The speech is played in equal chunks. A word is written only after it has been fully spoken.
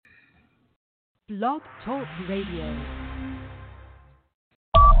Blog Talk Radio.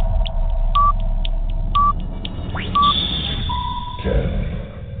 Ten,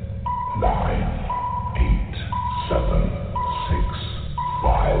 9, 8, 7, 6,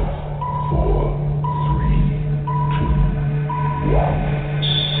 5, 4, 3, 2, 1, 0.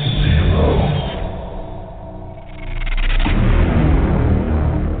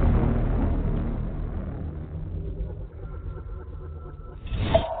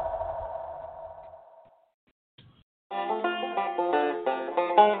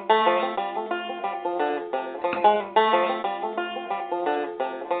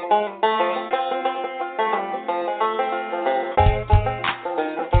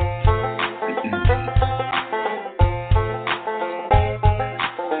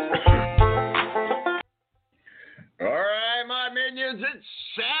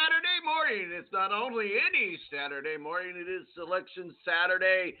 Saturday morning. It is Selection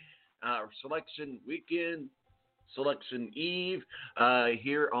Saturday, Selection Weekend, Selection Eve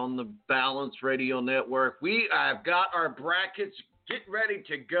here on the Balance Radio Network. We have got our brackets. Get ready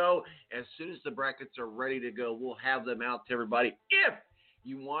to go. As soon as the brackets are ready to go, we'll have them out to everybody. If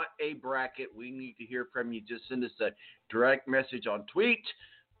you want a bracket, we need to hear from you. Just send us a direct message on tweet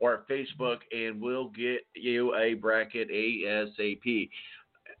or Facebook, and we'll get you a bracket ASAP.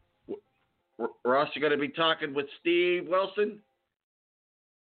 We're also going to be talking with Steve Wilson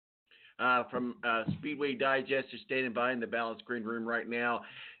from Speedway Digest, who's standing by in the Balance Green Room right now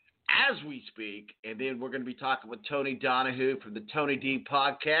as we speak. And then we're going to be talking with Tony Donahue from the Tony D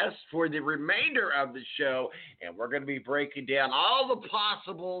Podcast for the remainder of the show. And we're going to be breaking down all the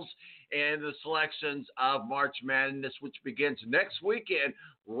possibles and the selections of March Madness, which begins next weekend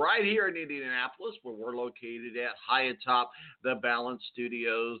right here in Indianapolis, where we're located at high atop the Balance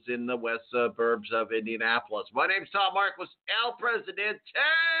Studios in the west suburbs of Indianapolis. My name's Tom Marquis, El Presidente.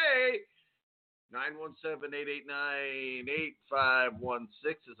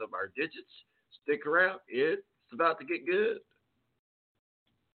 917-889-8516 is of our digits. Stick around. It's about to get good.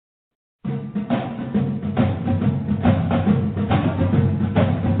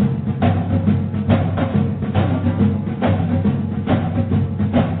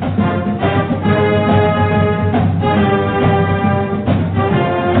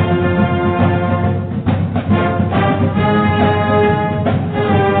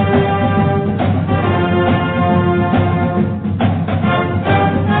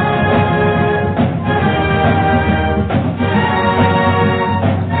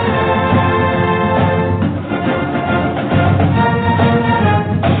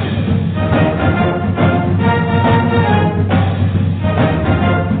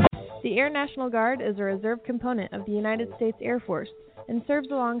 National Guard is a reserve component of the United States Air Force and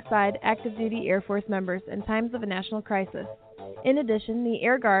serves alongside active duty Air Force members in times of a national crisis. In addition, the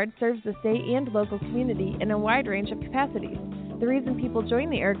Air Guard serves the state and local community in a wide range of capacities. The reason people join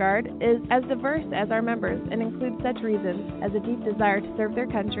the Air Guard is as diverse as our members and includes such reasons as a deep desire to serve their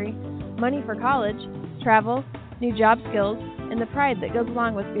country, money for college, travel, new job skills, and the pride that goes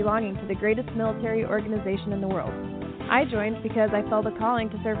along with belonging to the greatest military organization in the world. I joined because I felt a calling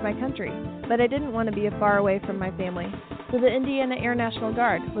to serve my country, but I didn't want to be far away from my family, so the Indiana Air National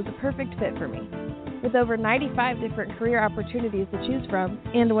Guard was a perfect fit for me. With over 95 different career opportunities to choose from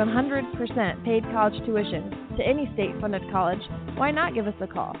and 100% paid college tuition to any state-funded college, why not give us a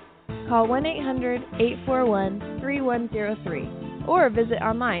call? Call 1-800-841-3103 or visit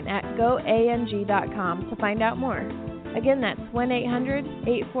online at goang.com to find out more. Again, that's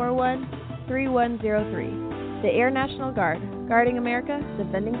 1-800-841-3103. The Air National Guard, guarding America,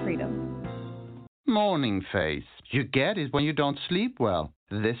 defending freedom. Morning face. You get it when you don't sleep well.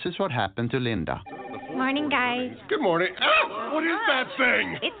 This is what happened to Linda. Morning, guys. Good morning. Ah, what is that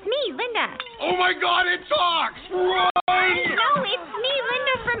thing? It's me, Linda. Oh my God, it talks! Run! No, it's me,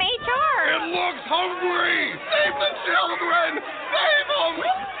 Linda from HR. It looks hungry! Save the children! Save them!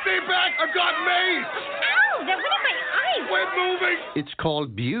 Stay back, I've got mace! Ow, that went in my eyes. Quit moving! It's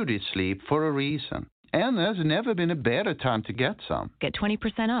called beauty sleep for a reason. And there's never been a better time to get some. Get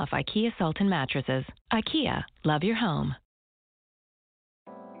 20% off IKEA Sultan mattresses. IKEA, love your home.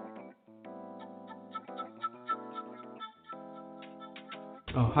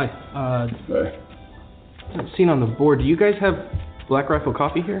 Oh, hi. Seen on the board, do you guys have Black Rifle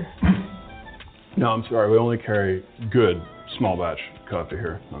coffee here? No, I'm sorry. We only carry good small batch coffee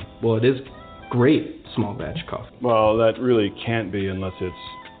here. No. Well, it is great small batch coffee. Well, that really can't be unless it's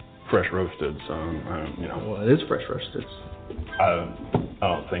fresh roasted, so, Well, it is fresh roasted. I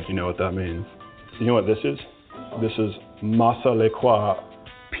don't think you know what that means. You know what this is? This is Masa Lekwa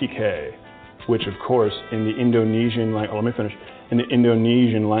Pique, which, of course, in the Indonesian language, let me finish. In the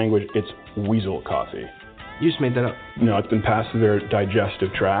Indonesian language, it's weasel coffee. You just made that up. No, it's been passed through their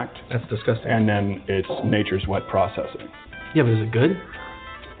digestive tract. That's disgusting. And then it's nature's wet processing. Yeah, but is it good?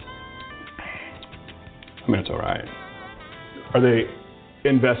 I mean, it's all right. Are they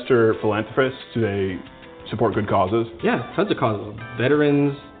investor philanthropists? Do they support good causes? Yeah, tons of causes.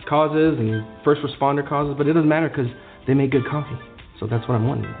 Veterans causes and first responder causes, but it doesn't matter because they make good coffee. So that's what I'm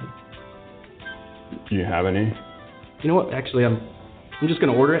wondering. Do you have any? You know what? Actually, I'm just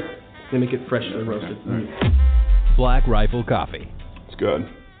going to order it. They make it fresh roasted. Okay. Black Rifle Coffee. It's good.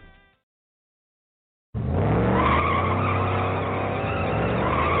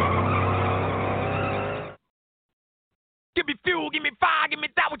 Give me fuel, give me fire, give me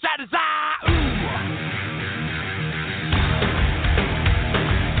that which I desire. Ooh.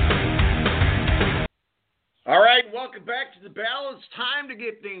 All right, welcome back to the Bell. It's time to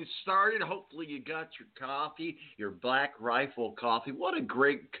get things started. Hopefully you got your coffee, your Black Rifle Coffee. What a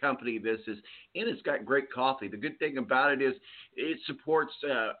great company this is, and it's got great coffee. The good thing about it is it supports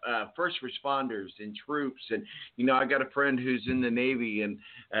first responders and troops. And, you know, I got a friend who's in the Navy, and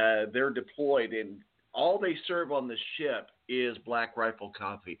they're deployed, and all they serve on the ship is Black Rifle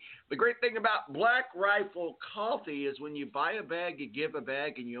Coffee. The great thing about Black Rifle Coffee is when you buy a bag, you give a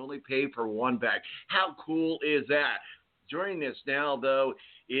bag, and you only pay for one bag. How cool is that? Joining us now, though,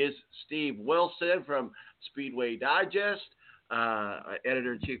 is Steve Wilson from Speedway Digest,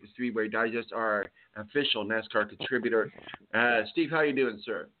 editor-in-chief of Speedway Digest, our official NASCAR contributor. Steve, how you doing,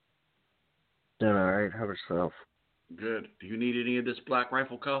 sir? Doing all right. How about yourself? Good. Do you need any of this Black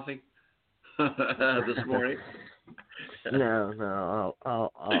Rifle Coffee this morning? No.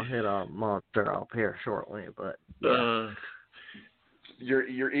 I'll hit a monster up here shortly, but yeah.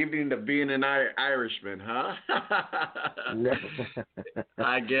 Your evening of being an Irishman, huh?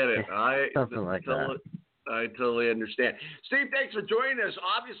 I get it. Something like that. I totally understand. Steve, thanks for joining us.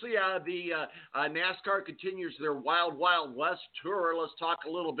 Obviously, the NASCAR continues their Wild Wild West tour. Let's talk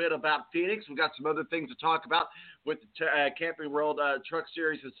a little bit about Phoenix. We've got some other things to talk about with the Camping World Truck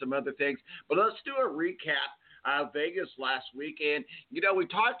Series and some other things. But let's do a recap of Vegas last week. And, you know, we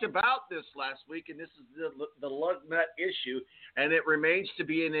talked about this last week, and this is the lug nut issue, and it remains to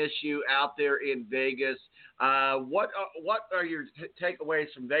be an issue out there in Vegas. What are your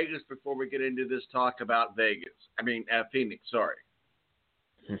takeaways from Vegas before we get into this talk about Phoenix, sorry.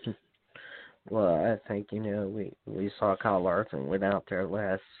 Well, I think, you know, we saw Kyle Larson went out there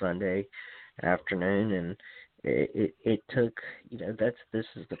last Sunday afternoon, and it took, you know, this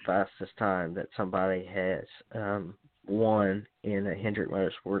is the fastest time that somebody has won in a Hendrick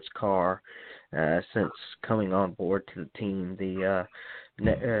Motorsports car since coming on board to the team. The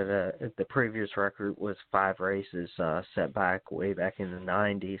previous record was 5 races set back way back in the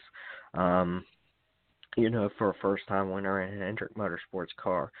 90s. You know, for a first-time winner in a Hendrick Motorsports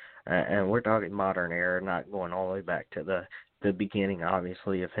car, and we're talking modern era, not going all the way back to the beginning,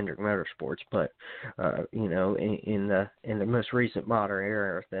 obviously, of Hendrick Motorsports, but you know, in the most recent modern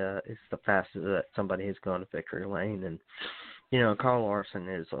era, it's the fastest that somebody has gone to victory lane. And you know, Kyle Larson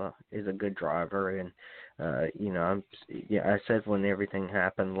is a good driver, and you know, I said when everything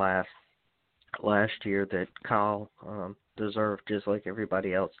happened last year that Kyle deserved, just like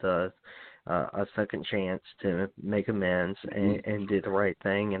everybody else does, a second chance to make amends and do the right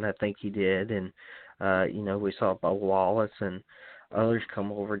thing, and I think he did. And you know, we saw Bo Wallace and others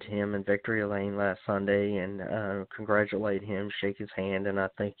come over to him in victory lane last Sunday and congratulate him, shake his hand, and I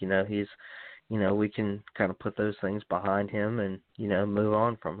think, you know, he's, you know, we can kind of put those things behind him and, you know, move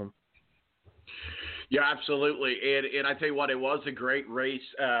on from him. Yeah, absolutely. And I tell you what, it was a great race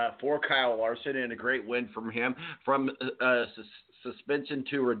for Kyle Larson and a great win from him, from suspension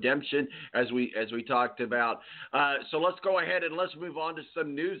to redemption, as we talked about. So let's go ahead and let's move on to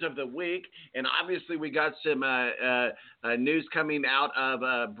some news of the week. And obviously we got some news coming out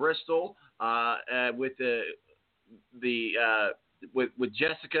of Bristol with with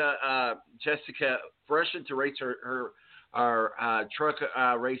Jessica Freshen to race our truck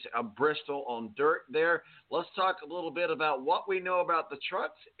race at Bristol on dirt there. Let's talk a little bit about what we know about the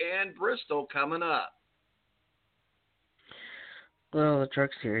trucks and Bristol coming up. Well, the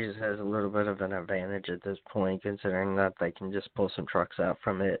Truck Series has a little bit of an advantage at this point, considering that they can just pull some trucks out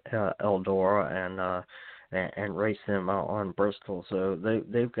from Eldora and race them on Bristol. So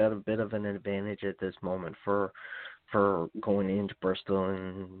they've got a bit of an advantage at this moment for going into Bristol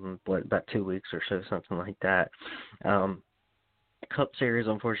in about 2 weeks or so, something like that. Cup Series,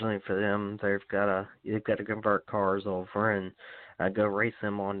 unfortunately for them, they've got to convert cars over and go race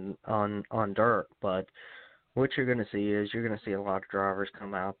them on dirt. But what you're going to see is you're going to see a lot of drivers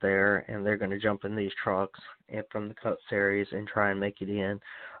come out there, and they're going to jump in these trucks and from the Cup Series and try and make it in.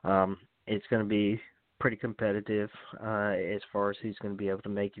 It's going to be pretty competitive as far as who's going to be able to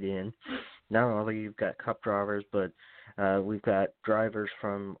make it in. Not only you've got Cup drivers, but we've got drivers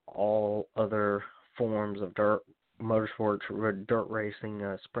from all other forms of dirt motorsports, dirt racing,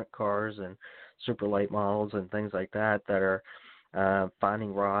 sprint cars and super late models and things like that are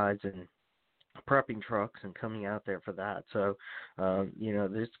finding rides and prepping trucks and coming out there for that. So,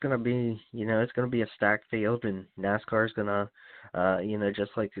 there's going to be, it's going to be a stacked field, and NASCAR is going to,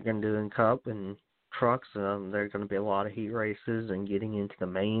 just like they're going to do in Cup and trucks, there are going to be a lot of heat races and getting into the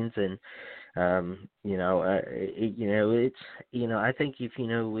mains. And, I think if,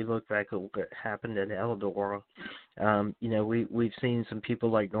 we look back at what happened at Eldora, we've seen some people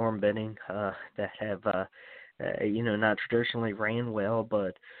like Norm Benning that have, not traditionally ran well,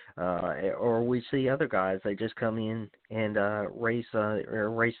 but or we see other guys, they just come in and race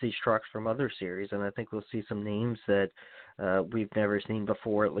these trucks from other series, and I think we'll see some names that we've never seen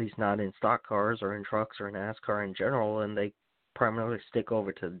before, at least not in stock cars or in trucks or in NASCAR in general, and they primarily stick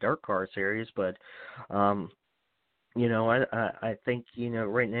over to the dirt car series. But I think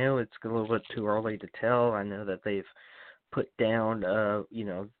right now it's a little bit too early to tell. I know that they've put down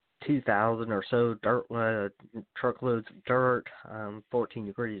 2,000 or so dirt truckloads of dirt, 14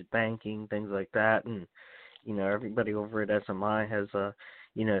 degrees banking, things like that, and everybody over at SMI has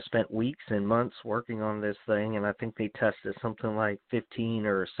spent weeks and months working on this thing, and I think they tested something like 15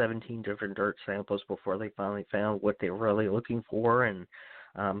 or 17 different dirt samples before they finally found what they were really looking for. And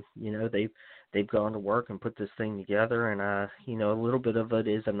they've gone to work and put this thing together, and a little bit of it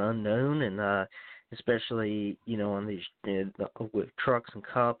is an unknown, and especially on these with trucks and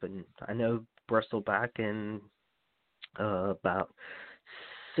Cup. And I know Bristol back in about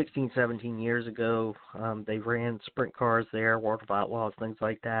 16, 17 years ago, they ran sprint cars there, World of Outlaws, things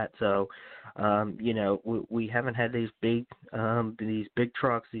like that. So, we haven't had these big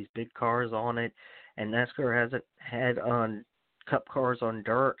trucks, these big cars on it, and NASCAR hasn't had Cup cars on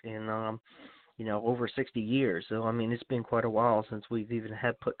dirt in over 60 years. So, I mean, it's been quite a while since we've even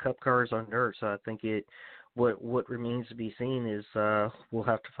had put Cup cars on dirt. So I think what remains to be seen is we'll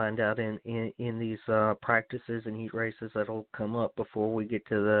have to find out in these practices and heat races that'll come up before we get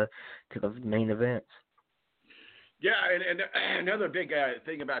to the main events. Yeah, and another big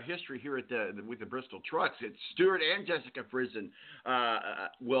thing about history here with the Bristol trucks, it's Stuart and Jessica Friesen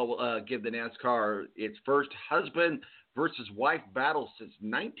will give the NASCAR its first husband versus wife battle since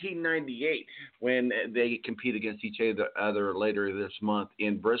 1998, when they compete against each other later this month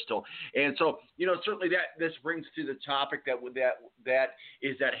in Bristol. And so, certainly this brings to the topic that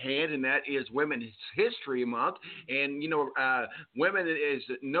is at hand, and that is Women's History Month. And women is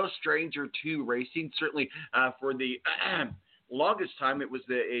no stranger to racing. Certainly for the longest time, it was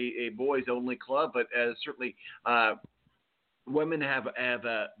a boys only club, but certainly. Women have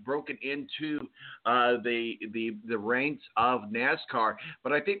broken into the ranks of NASCAR.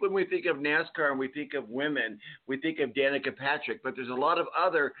 But I think when we think of NASCAR and we think of women, we think of Danica Patrick. But there's a lot of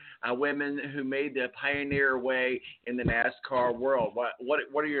other women who made the pioneer way in the NASCAR world.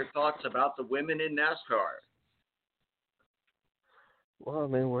 What are your thoughts about the women in NASCAR? Well, I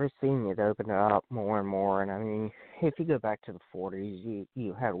mean, we're seeing it open up more and more. And, I mean, if you go back to the 40s,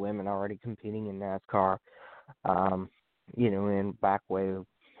 you had women already competing in NASCAR. In back way,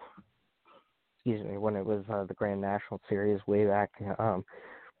 when it was the Grand National Series way back,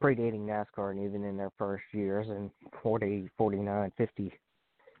 predating NASCAR and even in their first years in 40, 49, 50.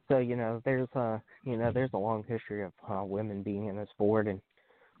 So, there's a long history of women being in the sport. And,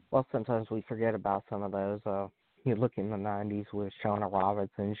 well, sometimes we forget about some of those. You look in the 90s with Shauna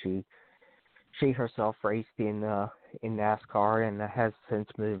Robinson. She herself raced in NASCAR and has since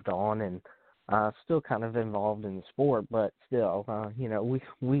moved on and still kind of involved in the sport, but still, I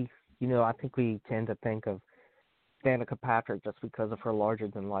think we tend to think of Danica Patrick just because of her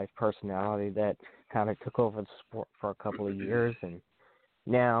larger-than-life personality that kind of took over the sport for a couple of years, and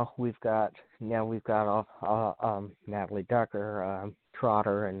now we've got Natalie Decker,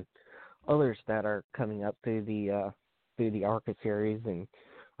 Trotter, and others that are coming up through the ARCA series and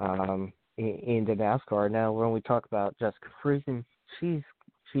into NASCAR. Now, when we talk about Jessica Friesen, she's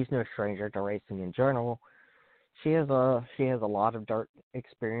no stranger to racing in general. She has a lot of dirt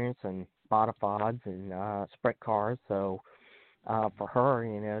experience and modifieds and sprint cars. So for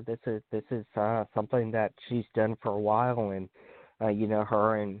her, this is something that she's done for a while. And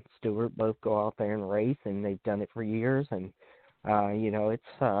her and Stewart both go out there and race, and they've done it for years. And it's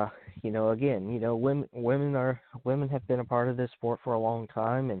again, women have been a part of this sport for a long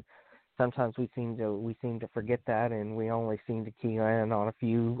time, and sometimes we seem to forget that, and we only seem to key in on a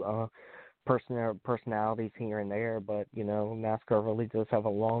few personalities here and there. But NASCAR really does have a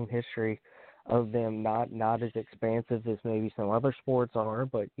long history of them not as expansive as maybe some other sports are,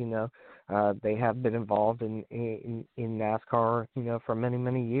 but they have been involved in NASCAR for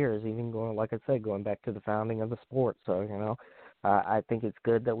many years, even going back to the founding of the sport. So I think it's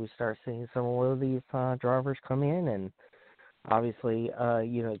good that we start seeing some of these drivers come in, and obviously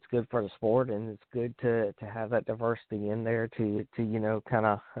it's good for the sport, and it's good to have that diversity in there to kind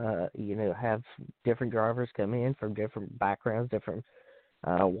of have different drivers come in from different backgrounds, different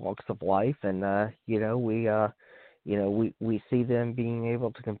walks of life, and we see them being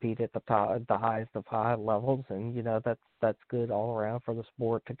able to compete at the highest of high levels, and that's good all around for the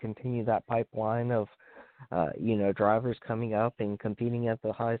sport to continue that pipeline of drivers coming up and competing at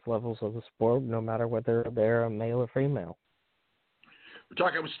the highest levels of the sport, no matter whether they're a male or female. We're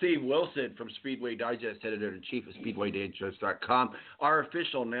talking with Steve Wilson from Speedway Digest, editor-in-chief of SpeedwayDigest.com, our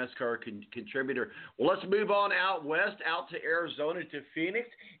official NASCAR contributor. Well, let's move on out west, out to Arizona, to Phoenix.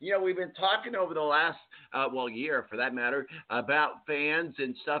 We've been talking over the last, year for that matter, about fans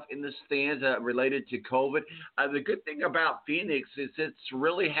and stuff in the stands related to COVID. The good thing about Phoenix is it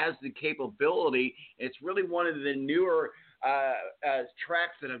really has the capability. It's really one of the newer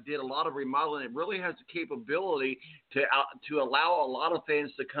tracks that have did a lot of remodeling. It really has the capability to allow a lot of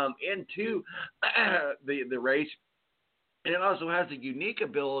fans to come into the race. And it also has a unique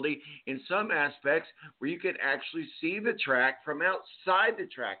ability in some aspects where you can actually see the track from outside the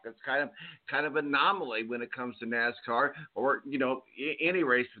track. That's kind of anomaly when it comes to NASCAR or, any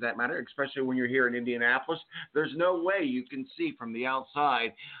race for that matter, especially when you're here in Indianapolis. There's no way you can see from the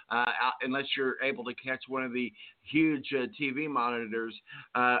outside unless you're able to catch one of the huge TV monitors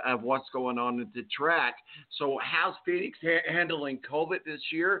of what's going on at the track. So how's Phoenix handling COVID this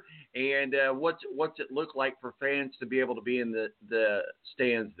year, and what's it look like for fans to be able to be in the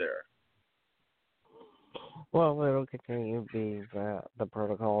stands there? Well, it'll continue to be the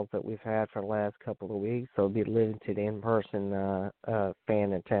protocols that we've had for the last couple of weeks. So it'll be limited in-person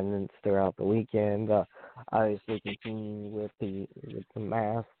fan attendance throughout the weekend. Obviously, continuing with the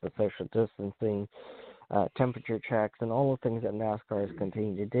mask, the social distancing, temperature checks, and all the things that NASCAR has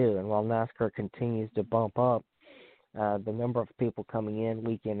continued to do. And while NASCAR continues to bump up the number of people coming in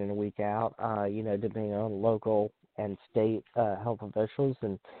week in and week out, depending on local and state health officials,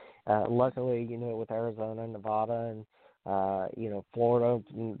 and luckily, with Arizona, Nevada, and Florida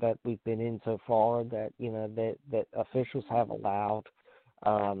that we've been in so far, that that officials have allowed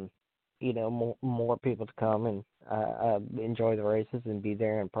more people to come and enjoy the races and be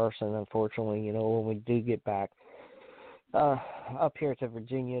there in person. Unfortunately, when we do get back up here to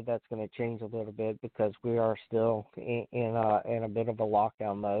Virginia, that's going to change a little bit because we are still in a bit of a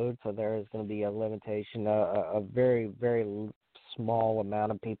lockdown mode. So there is going to be a limitation, a very, very small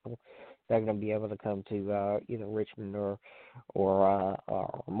amount of people that are going to be able to come to Richmond or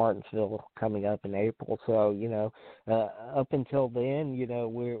Martinsville coming up in April. So up until then,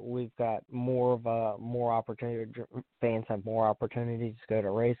 we've got more opportunity. Fans have more opportunities to go to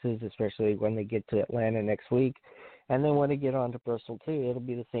races, especially when they get to Atlanta next week. And then when they get on to Bristol, too, it'll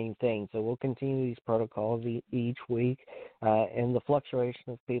be the same thing. So we'll continue these protocols each week. And the fluctuation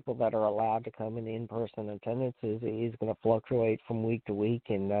of people that are allowed to come in person attendance is going to fluctuate from week to week.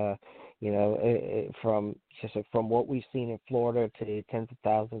 And, from what we've seen in Florida to tens of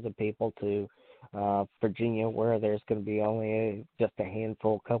thousands of people to Virginia, where there's going to be only just a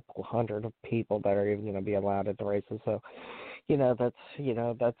handful, couple hundred of people that are even going to be allowed at the races. So,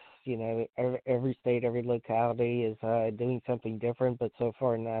 that's every state, every locality is doing something different. But so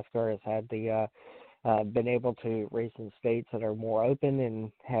far, NASCAR has had been able to race in states that are more open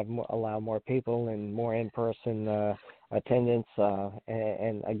and allow more people and more in-person attendance.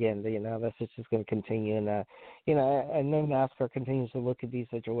 And again, that's just going to continue. And I know NASCAR continues to look at these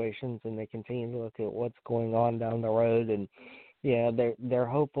situations, and they continue to look at what's going on down the road. And they're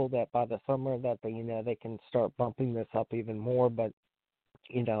hopeful that by the summer that they can start bumping this up even more. But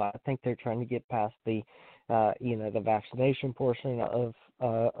I think they're trying to get past the the vaccination portion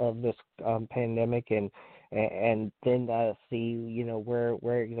of this pandemic, and then see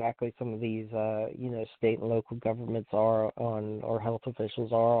where exactly some of these state and local governments are on, or health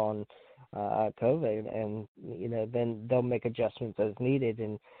officials are on COVID, and then they'll make adjustments as needed.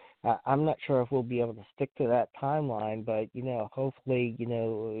 And I'm not sure if we'll be able to stick to that timeline, but hopefully in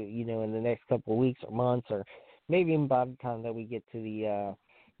the next couple of weeks or months, or maybe even by the time that we get to the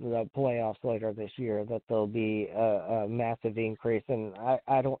playoffs later this year, that there'll be a massive increase. And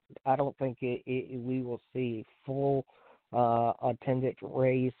I don't think we will see full attended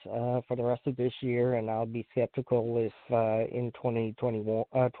race for the rest of this year, and I'll be skeptical if in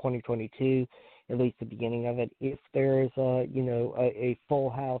 2022, at least the beginning of it, if there's a full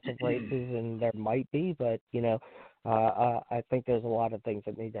house of races, and there might be, but I think there's a lot of things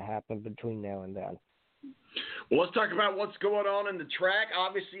that need to happen between now and then. Well, let's talk about what's going on in the track.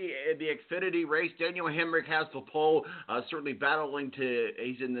 Obviously, the Xfinity race, Daniel Hemrick has the pole, certainly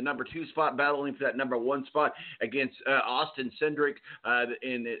he's in the number 2 spot, battling for that number 1 spot against Austin Cindric,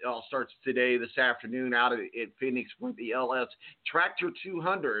 and it all starts this afternoon, out at Phoenix with the LS Tractor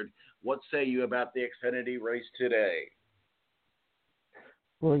 200. What say you about the Xfinity race today?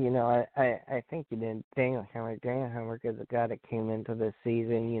 Well, I think Daniel Hemrick is a guy that came into this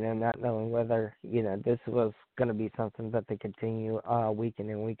season, not knowing whether, this was going to be something that they continue week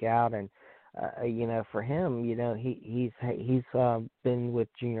in and week out. And, for him, he's been with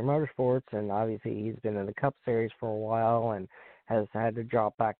Junior Motorsports, and obviously he's been in the Cup Series for a while and has had to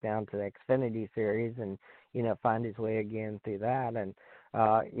drop back down to the Xfinity Series and, find his way again through that. And,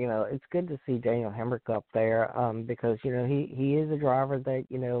 it's good to see Daniel Hemrick up there because, he is a driver that,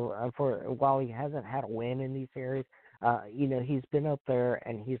 while he hasn't had a win in these series, he's been up there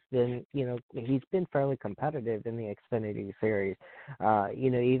and he's been fairly competitive in the Xfinity Series.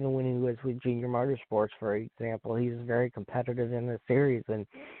 Even when he was with Junior Motorsports, for example, he's very competitive in the series. And,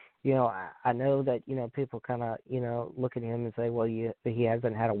 I know that, people kind of, look at him and say, well, he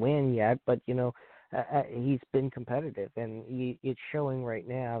hasn't had a win yet, but, he's been competitive, and it's showing right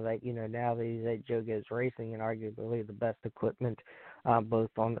now that, now that he's at Joe Gibbs Racing and arguably the best equipment both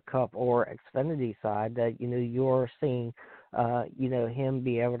on the Cup or Xfinity side, that, you're seeing, him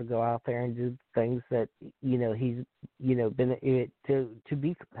be able to go out there and do things that, he's, been to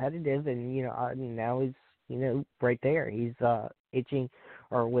be competitive, and, now he's, right there. He's itching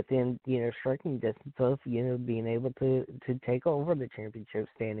or within, striking distance of, being able to take over the championship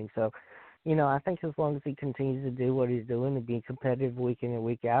standing. So, I think as long as he continues to do what he's doing and be competitive week in and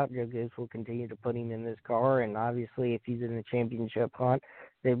week out, Joe Gibbs will continue to put him in this car. And obviously, if he's in the championship hunt,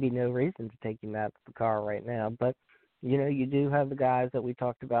 there'd be no reason to take him out of the car right now. But, you do have the guys that we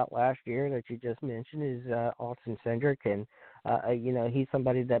talked about last year that you just mentioned is Austin Cindric. And, he's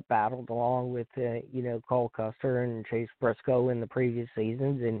somebody that battled along with, Cole Custer and Chase Briscoe in the previous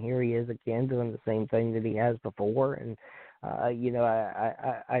seasons. And here he is again doing the same thing that he has before. And,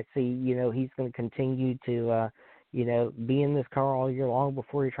 I see, he's going to continue to, be in this car all year long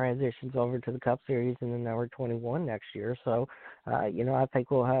before he transitions over to the Cup Series in the number 21 next year. So, I think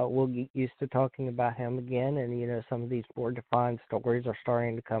we'll get used to talking about him again. And, some of these board-defined stories are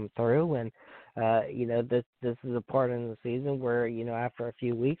starting to come through. And, this is a part in the season where, after a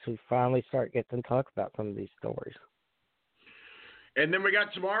few weeks, we finally start getting to talk about some of these stories. And then we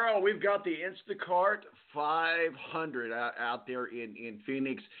got tomorrow, we've got the Instacart 500 out there in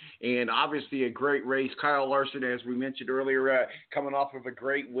Phoenix, and obviously a great race. Kyle Larson, as we mentioned earlier, coming off of a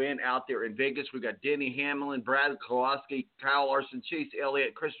great win out there in Vegas. We got Denny Hamlin, Brad Kowalski, Kyle Larson, Chase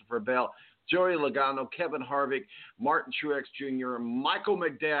Elliott, Christopher Bell, Joey Logano, Kevin Harvick, Martin Truex Jr., Michael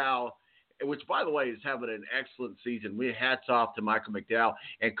McDowell, which, by the way, is having an excellent season. We hats off to Michael McDowell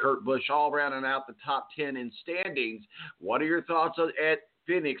and Kurt Busch, all rounding out the top 10 in standings. What are your thoughts at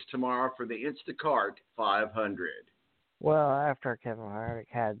Phoenix tomorrow for the Instacart 500? Well, after Kevin Harvick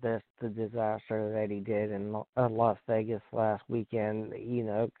had the disaster that he did in Las Vegas last weekend,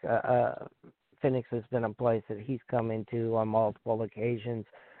 Phoenix has been a place that he's come into on multiple occasions,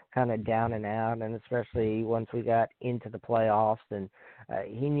 kind of down and out, and especially once we got into the playoffs, and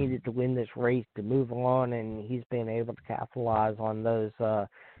he needed to win this race to move on, and he's been able to capitalize on those,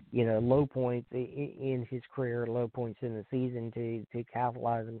 low points in his career, low points in the season to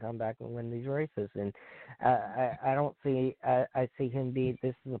capitalize and come back and win these races. And I see him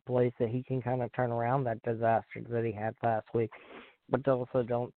this is a place that he can kind of turn around that disaster that he had last week. But also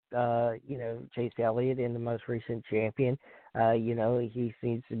don't, Chase Elliott in the most recent champion. He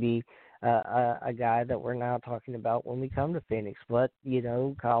seems to be a guy that we're now talking about when we come to Phoenix. But,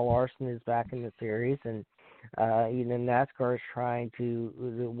 Kyle Larson is back in the series, and, NASCAR is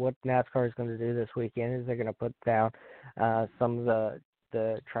what NASCAR is going to do this weekend is they're going to put down some of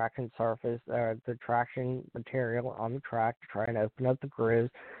the traction surface or the traction material on the track to try and open up the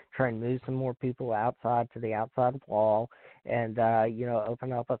grooves, try and move some more people outside to the outside wall, and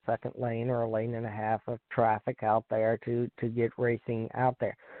open up a second lane or a lane and a half of traffic out there to get racing out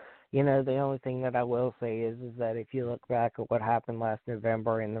there. The only thing that I will say is that if you look back at what happened last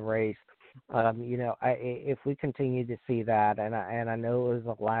November in the race, If we continue to see that, and I know it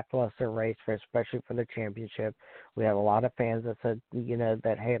was a lackluster race, especially for the championship. We have a lot of fans that said,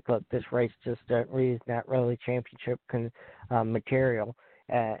 that hey, look, this race just is not really championship material.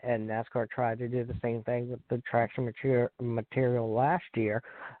 And NASCAR tried to do the same thing with the traction material last year.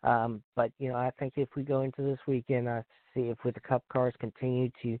 But I think if we go into this weekend, I see if with the Cup cars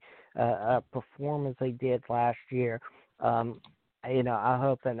continue to perform as they did last year. I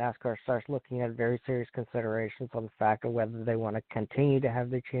hope that NASCAR starts looking at very serious considerations on the fact of whether they want to continue to have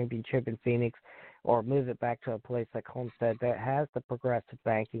the championship in Phoenix or move it back to a place like Homestead that has the progressive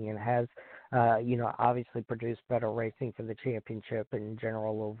banking and has, obviously produced better racing for the championship in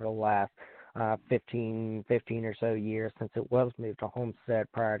general over the last 15 or so years since it was moved to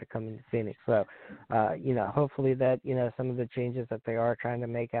Homestead prior to coming to Phoenix. So, hopefully that, some of the changes that they are trying to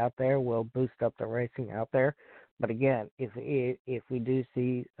make out there will boost up the racing out there. But again, if we do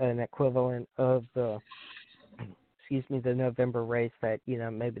see an equivalent of the November race, that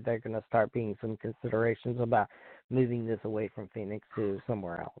maybe they're going to start being some considerations about moving this away from Phoenix to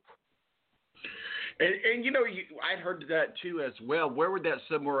somewhere else. And I'd heard that too as well. Where would that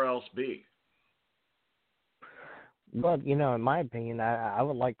somewhere else be? Well, in my opinion, I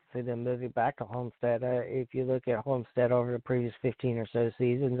would like to see them moving back to Homestead. If you look at Homestead over the previous 15 or so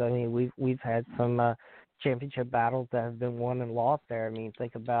seasons, I mean, we've had some championship battles that have been won and lost there. I mean,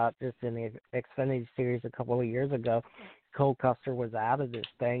 think about just in the Xfinity Series a couple of years ago, Cole Custer was out of this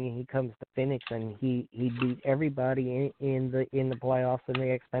thing, and he comes to Phoenix and he beat everybody in the playoffs in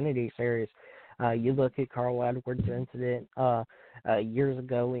the Xfinity Series. You look at Carl Edwards' incident years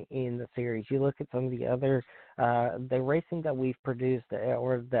ago in the series. You look at some of the other the racing that we've produced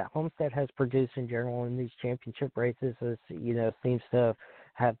or that Homestead has produced in general in these championship races is, seems to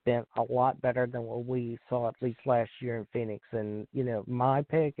have been a lot better than what we saw at least last year in Phoenix. And, my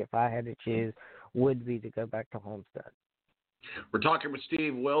pick, if I had to choose, would be to go back to Homestead. We're talking with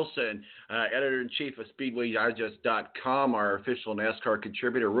Steve Wilson, editor-in-chief of SpeedwayDigest.com, our official NASCAR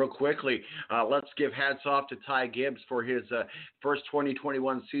contributor. Real quickly, let's give hats off to Ty Gibbs for his first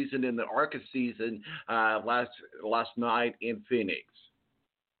 2021 season in the ARCA season last night in Phoenix.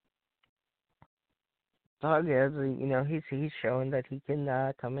 He's showing that he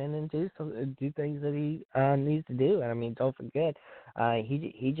can come in and do things that he needs to do. And I mean, don't forget,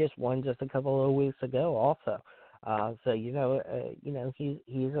 he just won just a couple of weeks ago, also. So he's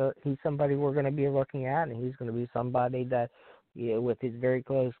somebody we're going to be looking at, and he's going to be somebody that, with his very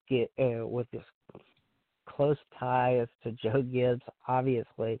close with his close ties to Joe Gibbs,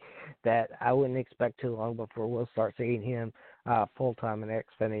 obviously, that I wouldn't expect too long before we'll start seeing him full time in the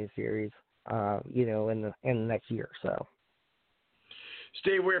Xfinity Series. In the next year or so.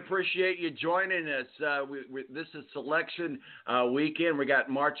 Steve, we appreciate you joining us. This is selection weekend. We got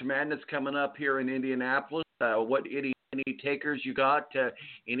March Madness coming up here in Indianapolis. What any takers you got?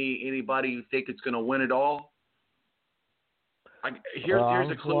 Anybody you think it's going to win it all? Here's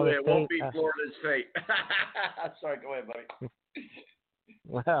a clue. It won't be Florida State. Sorry, go ahead, buddy.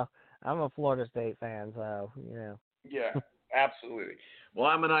 Well, I'm a Florida State fan, so Yeah, absolutely. Well,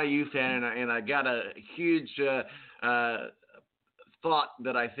 I'm an IU fan, and I got a huge thought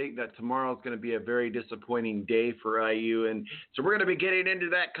that I think that tomorrow is going to be a very disappointing day for IU, and so we're going to be getting into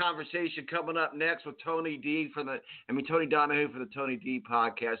that conversation coming up next with Tony Donahue for the Tony D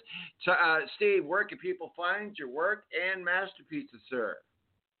podcast. So, Steve, where can people find your work and masterpieces, sir?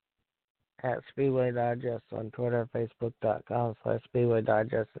 At Speedway Digest on Twitter, Facebook.com/Speedway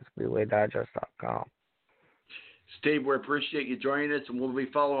Digest and SpeedwayDigest.com. Steve, we appreciate you joining us, and we'll be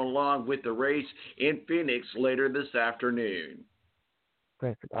following along with the race in Phoenix later this afternoon.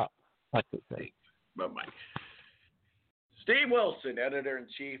 Thanks a lot. Bye-bye. Steve Wilson,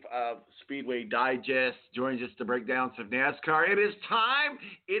 editor-in-chief of Speedway Digest, joins us to break down some NASCAR. It is time.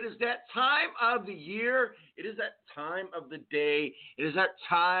 It is that time of the year. It is that time of the day. It is that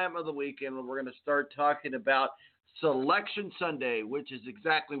time of the weekend when we're going to start talking about Selection Sunday, which is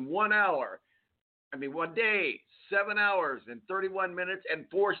exactly 1 day, 7 hours and 31 minutes and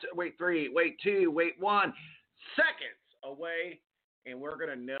 1 seconds away, and we're going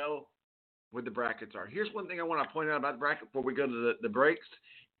to know what the brackets are. Here's one thing I want to point out about the bracket before we go to the breaks.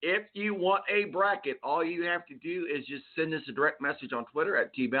 If you want a bracket, all you have to do is just send us a direct message on Twitter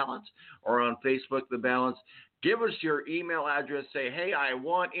at TBalance or on Facebook, The Balance. Give us your email address. Say, hey, I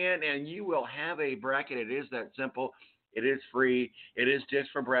want in, and you will have a bracket. It is that simple. It is free. It is just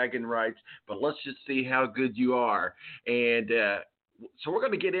for bragging rights. But let's just see how good you are. And so we're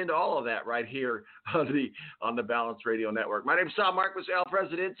going to get into all of that right here on the Balance Radio Network. My name is Sal Marquez, El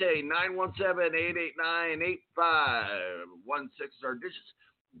Presidente. 917-889-8516 is our digits.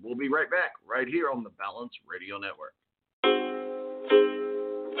 We'll be right back, right here on the Balance Radio Network.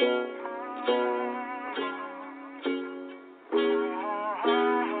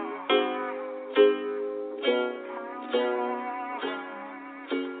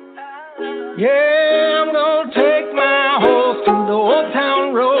 Yeah, I'm gonna take my horse to the old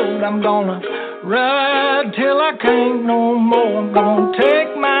town road. I'm gonna ride till I can't no more. I'm gonna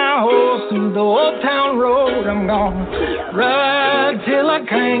take my horse to the old town road. I'm gonna ride till I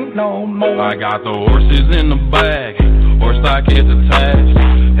can't no more. I got the horses in the bag, horse stock is attached.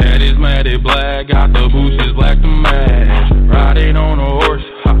 Head is matted black, got the bushes black to match. Riding on a horse,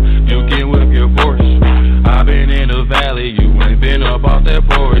 ha, you can whip your Porsche. I've been in the valley, you ain't been up off that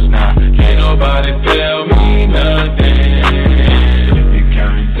porch. Now, can't nobody tell me nothing. You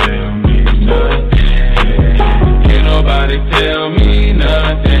can't tell me nothing. Can't nobody tell me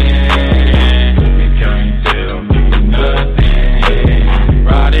nothing. You can't tell me nothing.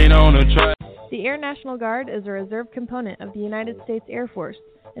 Riding on a track. The Air National Guard is a reserve component of the United States Air Force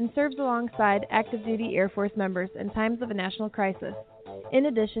and serves alongside active duty Air Force members in times of a national crisis. In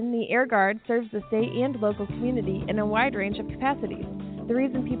addition, the Air Guard serves the state and local community in a wide range of capacities. The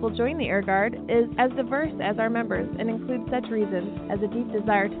reason people join the Air Guard is as diverse as our members and includes such reasons as a deep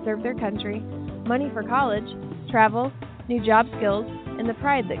desire to serve their country, money for college, travel, new job skills, and the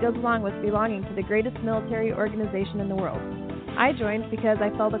pride that goes along with belonging to the greatest military organization in the world. I joined because I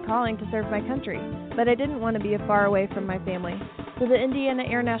felt a calling to serve my country, but I didn't want to be far away from my family, so the Indiana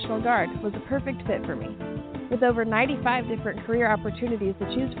Air National Guard was a perfect fit for me. With over 95 different career opportunities to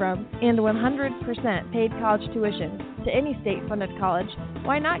choose from and 100% paid college tuition to any state-funded college,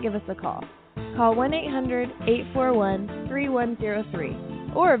 why not give us a call? Call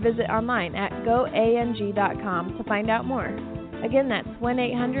 1-800-841-3103 or visit online at goang.com to find out more. Again, that's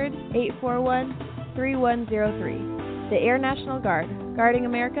 1-800-841-3103. The Air National Guard, guarding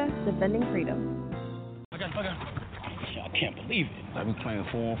America, defending freedom. I can't believe it. I've been playing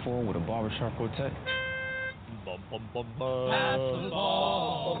 4-on-4 with a barbershop quartet. Pass the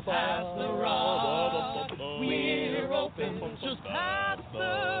ball, pass the rock. We're open, just pass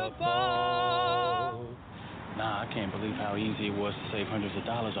the ball. Nah, I can't believe how easy it was to save hundreds of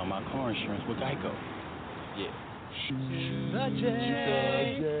dollars on my car insurance with Geico. Yeah.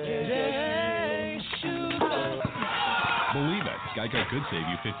 Believe it, Geico could save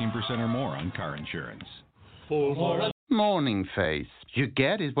you 15% or more on car insurance. Morning face. You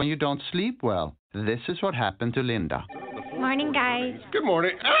get it when you don't sleep well. This is what happened to Linda. Morning, guys. Good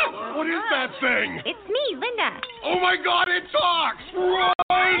morning. Ah, what is that thing? It's me, Linda. Oh my God, it talks! Run!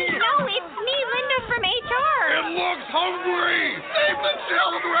 No, it's me, Linda from HR. It looks hungry! Save the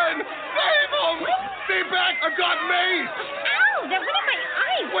children! Save them! Stay back! I've got mace! Ow, that went in my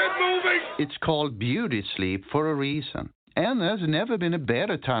eyes. Quit moving! It's called beauty sleep for a reason. And there's never been a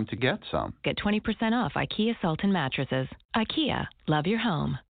better time to get some. Get 20% off IKEA Sultan mattresses. IKEA, love your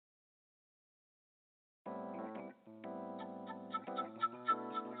home.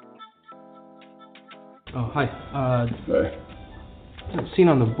 Oh, hi. Seen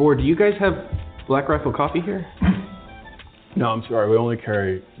on the board, do you guys have Black Rifle coffee here? No, I'm sorry. We only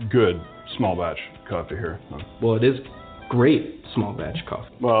carry good small batch coffee here. No. Well, it is great small batch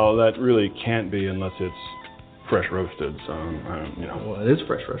coffee. Well, that really can't be unless it's fresh roasted. So, Well, it is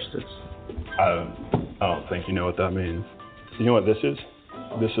fresh roasted. I don't think you know what that means. You know what this is?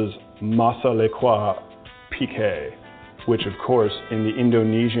 This is Masa Lequa Pique, which, of course, in the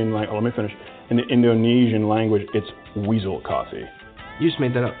Indonesian language. Let me finish. In the Indonesian language, it's weasel coffee. You just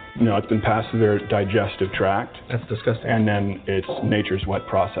made that up. No, it's been passed through their digestive tract. That's disgusting. And then it's nature's wet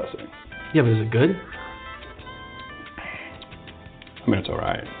processing. Yeah, but is it good? I mean, it's all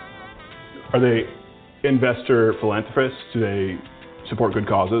right. Are they investor philanthropists? Do they support good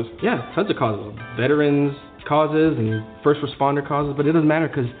causes? Yeah, tons of causes. Veterans causes and first responder causes, but it doesn't matter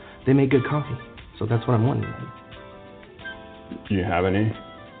because they make good coffee. So that's what I'm wondering. Do you have any?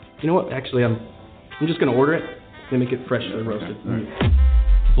 You know what? Actually, I'm just going to order it. They make it fresh and roasted. Right.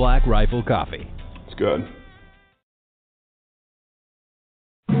 Black Rifle Coffee. It's good.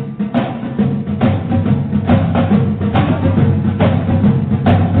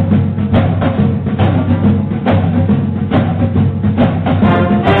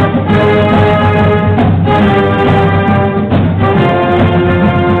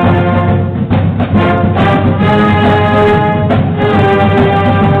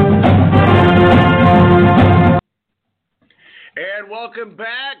 Welcome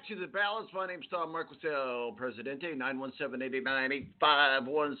back to the balance. My name's Tom Marcos El Presidente.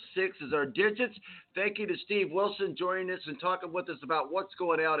 917-889-8516 is our digits. Thank you to Steve Wilson joining us and talking with us about what's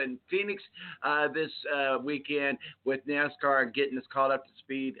going on in Phoenix this weekend with NASCAR and getting us caught up to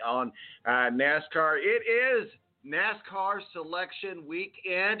speed on NASCAR. It is NASCAR Selection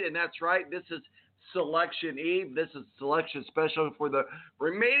Weekend, and that's right. This is Selection Eve. This is Selection Special for the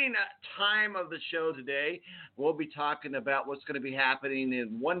remaining time of the show today. We'll be talking about what's going to be happening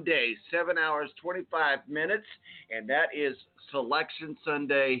in 1 day, 7 hours, 25 minutes, and that is Selection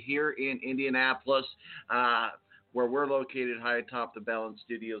Sunday here in Indianapolis, where we're located high atop the Balance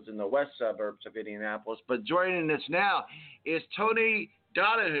Studios in the west suburbs of Indianapolis. But joining us now is Tony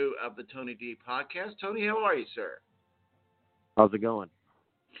Donahue of the Tony D Podcast. Tony, how are you, sir? How's it going?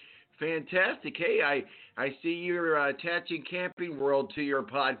 Fantastic. Hey, I see you're attaching Camping World to your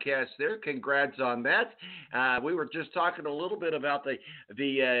podcast there. Congrats on that. We were just talking a little bit about the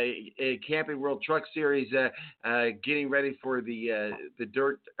Camping World Truck Series getting ready for the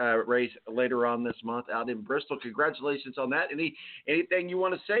dirt race later on this month out in Bristol. Congratulations on that. Anything you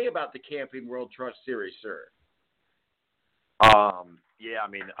want to say about the Camping World Truck Series, sir? Yeah, I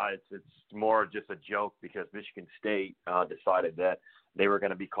mean, it's more just a joke because Michigan State decided that they were going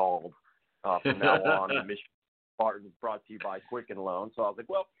to be called from now on the Michigan Spartans, brought to you by Quicken Loan. So I was like,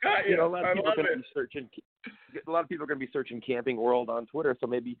 well, a lot of people are going to be searching. A lot of people are going to be searching Camping World on Twitter, so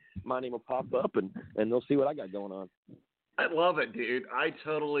maybe my name will pop up and they'll see what I got going on. I love it, dude. I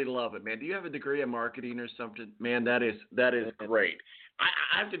totally love it, man. Do you have a degree in marketing or something? Man, that is great. I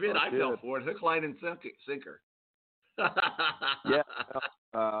have to admit, I fell for it, hook, line, and sinker. Yeah,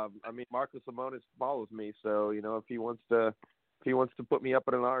 I mean, Marcus Lemonis follows me, so if he wants to put me up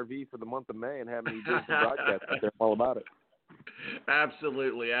in an RV for the month of May and have me do some broadcasts out there, I'm all about it.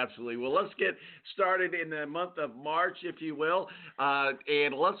 Absolutely, absolutely. Well, let's get started in the month of March, if you will,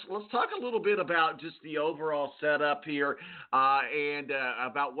 and let's talk a little bit about just the overall setup here, and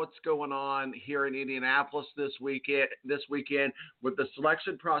about what's going on here in Indianapolis this weekend with the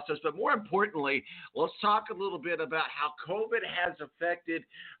selection process. But more importantly, let's talk a little bit about how COVID has affected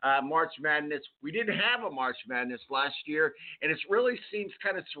March Madness. We didn't have a March Madness last year, and it really seems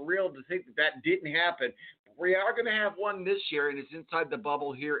kind of surreal to think that didn't happen. We are going to have one this year, and it's inside the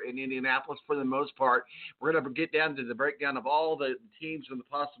bubble here in Indianapolis for the most part. We're going to get down to the breakdown of all the teams and the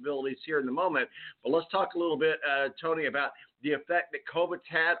possibilities here in the moment. But let's talk a little bit, Tony, about the effect that COVID's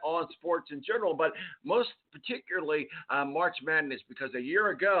had on sports in general, but most particularly March Madness, because a year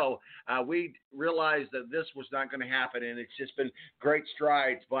ago we realized that this was not going to happen, and it's just been great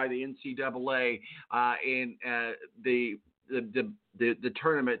strides by the NCAA in the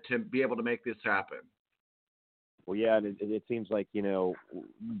tournament to be able to make this happen. Well, yeah, and it seems like the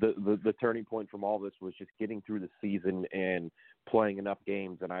turning point from all this was just getting through the season and playing enough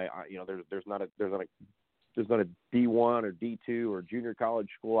games. And there's not a D1 or D2 or junior college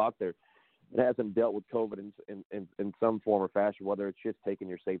school out there that hasn't dealt with COVID in some form or fashion, whether it's just taking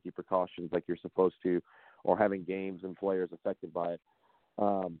your safety precautions like you're supposed to, or having games and players affected by it.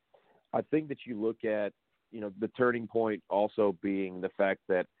 I think that you look at the turning point also being the fact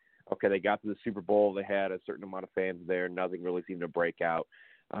that, okay, they got to the Super Bowl. They had a certain amount of fans there. Nothing really seemed to break out.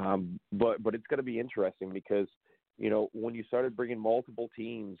 But it's going to be interesting because, when you started bringing multiple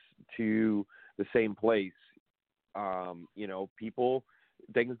teams to the same place,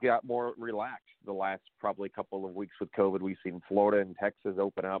 things got more relaxed the last probably couple of weeks with COVID. We've seen Florida and Texas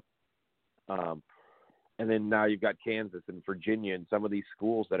open up. And then now you've got Kansas and Virginia and some of these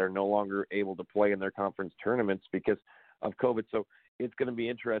schools that are no longer able to play in their conference tournaments because of COVID. So it's going to be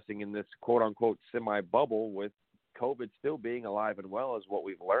interesting in this quote-unquote semi-bubble with COVID still being alive and well is what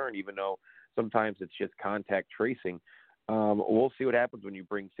we've learned, even though sometimes it's just contact tracing. We'll see what happens when you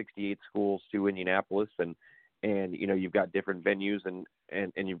bring 68 schools to Indianapolis and you've got different venues and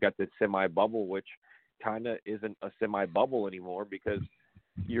you've got this semi-bubble, which kind of isn't a semi-bubble anymore because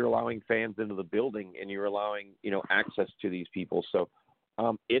you're allowing fans into the building and you're allowing, access to these people. So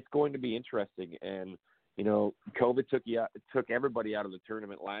it's going to be interesting. And, COVID took everybody out of the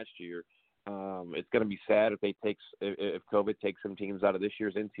tournament last year. It's going to be sad if COVID takes some teams out of this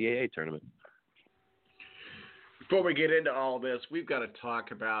year's NCAA tournament. Before we get into all this, we've got to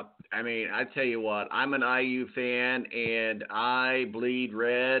talk about, I tell you what, I'm an IU fan and I bleed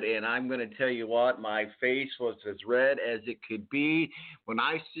red, and I'm going to tell you what, my face was as red as it could be when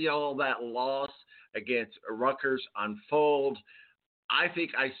I see all that loss against Rutgers unfold. I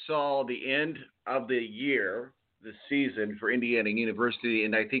think I saw the end of the year, the season for Indiana University,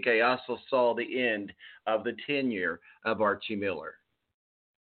 and I think I also saw the end of the tenure of Archie Miller.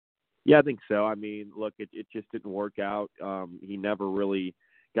 Yeah, I think so. Look, it just didn't work out. He never really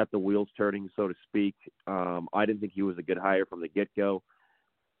got the wheels turning, so to speak. I didn't think he was a good hire from the get-go.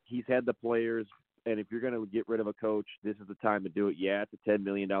 He's had the players, and if you're going to get rid of a coach, this is the time to do it. Yeah, it's a $10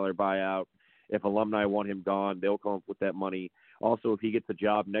 million buyout. If alumni want him gone, they'll come up with that money. Also, if he gets a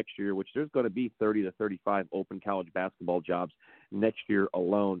job next year, which there's going to be 30 to 35 open college basketball jobs next year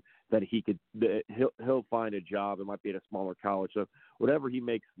alone, that he'll find a job. It might be at a smaller college. So whatever he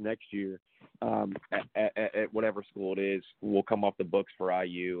makes next year at whatever school it is will come off the books for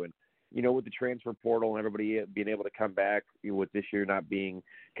IU. And, you know, with the transfer portal and everybody being able to come back, with this year not being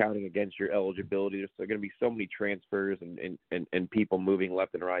counting against your eligibility, there's going to be so many transfers and people moving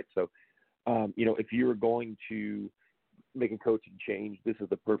left and right. So, you know, if you were going to make a coaching change, this is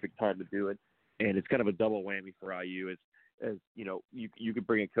the perfect time to do it. And it's kind of a double whammy for IU. As you know, you could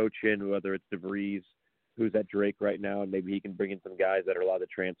bring a coach in, whether it's DeVries, who's at Drake right now, and maybe he can bring in some guys that are allowed to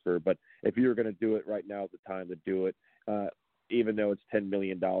transfer. But if you were going to do it right now, is the time to do it. Even though it's $10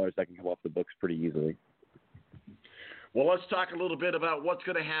 million, that can come off the books pretty easily. Well, let's talk a little bit about what's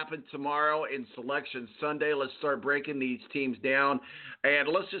going to happen tomorrow in Selection Sunday. Let's start breaking these teams down, and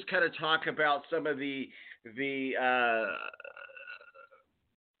let's just kind of talk about some of the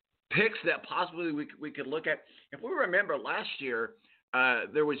picks that possibly we could look at. If we remember last year,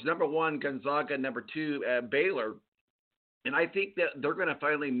 there was number 1 Gonzaga, number 2 Baylor, and I think that they're going to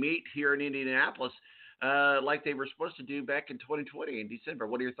finally meet here in Indianapolis like they were supposed to do back in 2020 in December.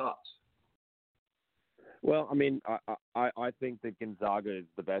 What are your thoughts? Well, I mean, I think that Gonzaga is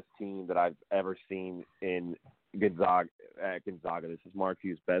the best team that I've ever seen in Gonzaga. This is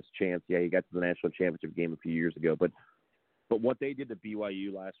Marquette's best chance. Yeah, he got to the national championship game a few years ago, but what they did to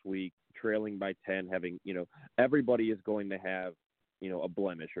BYU last week, trailing by 10, having, you know, everybody is going to have, you know, a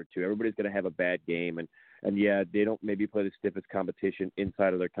blemish or two. Everybody's going to have a bad game, and yeah, they don't maybe play the stiffest competition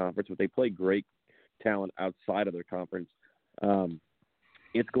inside of their conference, but they play great talent outside of their conference.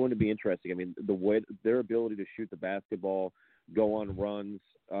 It's going to be interesting. I mean, the way their ability to shoot the basketball, go on runs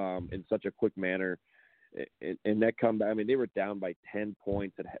in such a quick manner, and that comeback. I mean, they were down by 12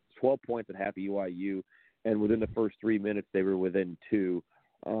 points at half UIU, and within the first 3 minutes they were within 2.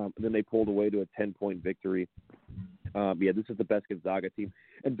 Then they pulled away to a 10-point victory. Yeah, this is the best Gonzaga team,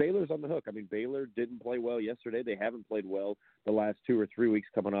 and Baylor's on the hook. I mean, Baylor didn't play well yesterday. They haven't played well the last 2 or 3 weeks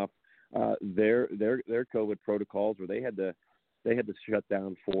coming off their COVID protocols, where they had to shut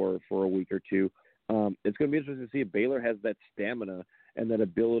down for a week or two. It's going to be interesting to see if Baylor has that stamina and that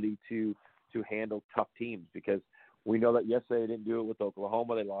ability to handle tough teams, because we know that yesterday they didn't do it with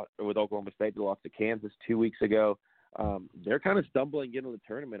Oklahoma. They lost with Oklahoma State. They lost to Kansas 2 weeks ago. They're kind of stumbling into the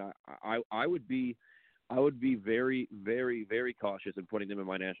tournament. I would be very, very, very cautious in putting them in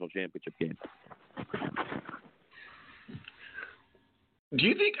my national championship game. Do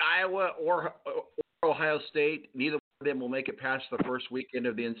you think Iowa or Ohio State, neither one of them will make it past the first weekend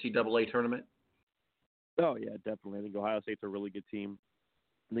of the NCAA tournament? Oh, yeah, definitely. I think Ohio State's a really good team.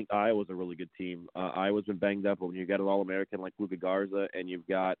 I think Iowa's a really good team. Iowa's been banged up, but when you got an All-American like Luka Garza and you've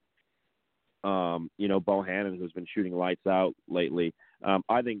got, Bo Hannon, who's been shooting lights out lately,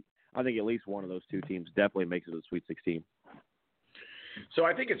 I think at least one of those two teams definitely makes it to the Sweet 16. So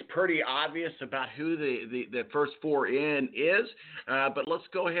I think it's pretty obvious about who the first 4 in is, but let's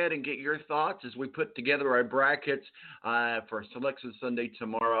go ahead and get your thoughts as we put together our brackets for Selection Sunday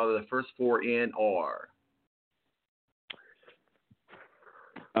tomorrow. The first 4 in are.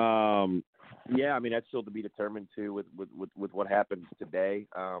 Yeah, I mean, that's still to be determined too with what happens today.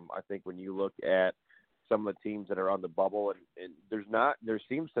 I think when you look at some of the teams that are on the bubble, and there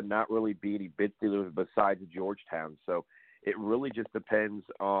seems to not really be any bid stealers besides Georgetown. So it really just depends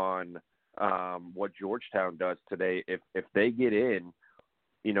on what Georgetown does today. If they get in,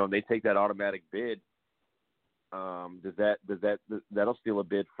 and they take that automatic bid, that'll steal a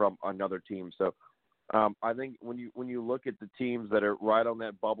bid from another team. So I think when you look at the teams that are right on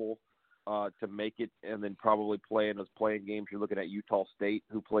that bubble to make it, and then probably play in those playing games, you're looking at Utah State,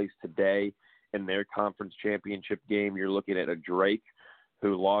 who plays today in their conference championship game. You're looking at a Drake,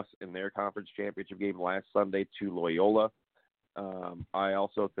 who lost in their conference championship game last Sunday to Loyola. I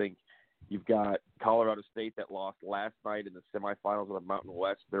also think you've got Colorado State that lost last night in the semifinals of the Mountain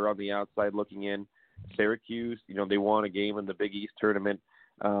West. They're on the outside looking in. Syracuse, they won a game in the Big East tournament,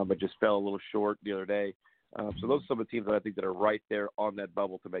 but just fell a little short the other day. So those are some of the teams that I think that are right there on that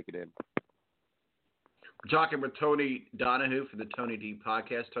bubble to make it in. We're talking with Tony Donahue for the Tony D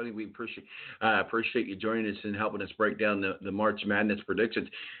podcast. Tony, we appreciate you joining us and helping us break down the March Madness predictions.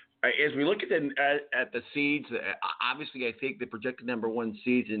 As we look at the seeds, obviously I think the projected number one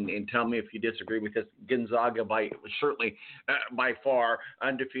seeds, and tell me if you disagree with this, Gonzaga certainly by far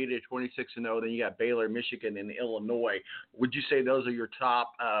undefeated, 26-0. Then you got Baylor, Michigan, and Illinois. Would you say those are your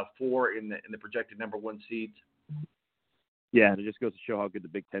top four in the projected number one seeds? Yeah, and it just goes to show how good the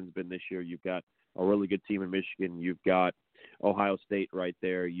Big Ten's been this year. You've got a really good team in Michigan. You've got Ohio State right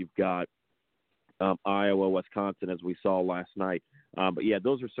there. You've got Iowa, Wisconsin, as we saw last night. But, yeah,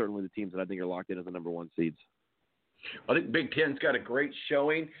 those are certainly the teams that I think are locked in as the number one seeds. I think Big Ten's got a great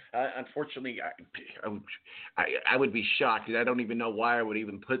showing. Unfortunately, I would be shocked. I don't even know why I would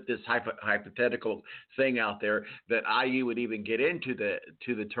even put this hypothetical thing out there that IU would even get into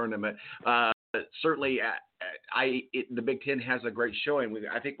the tournament. Certainly, the Big Ten has a great showing.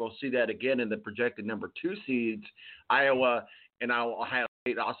 I think we'll see that again in the projected number two seeds, Iowa and Ohio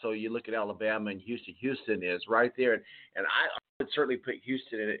State. Also, you look at Alabama and Houston. Houston is right there, and I would certainly put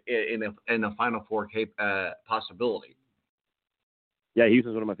Houston in a Final Four possibility. Yeah,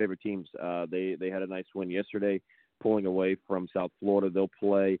 Houston's one of my favorite teams. They had a nice win yesterday, pulling away from South Florida. They'll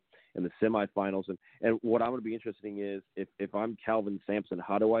play in the semifinals. And what I'm going to be interested in is if I'm Calvin Sampson,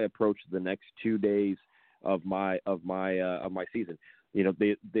 how do I approach the next 2 days of my season? You know,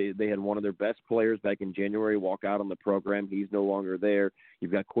 they had one of their best players back in January walk out on the program. He's no longer there.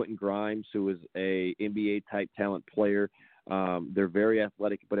 You've got Quentin Grimes, who is a NBA type talent player. They're very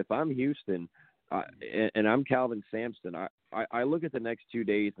athletic. But if I'm Houston and I'm Calvin Sampson, I look at the next 2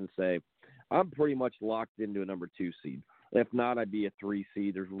 days and say, I'm pretty much locked into a number two seed. If not, I'd be a 3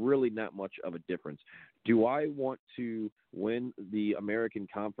 seed. There's really not much of a difference. Do I want to win the American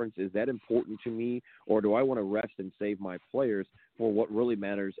Conference? Is that important to me? Or do I want to rest and save my players for what really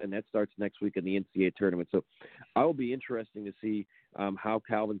matters? And that starts next week in the NCAA tournament. So I will be interesting to see how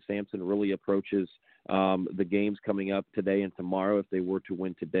Calvin Sampson really approaches the games coming up today and tomorrow if they were to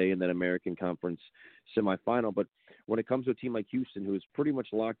win today in that American Conference semifinal. But when it comes to a team like Houston, who is pretty much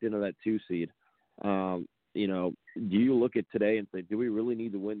locked into that 2 seed, you know, do you look at today and say, do we really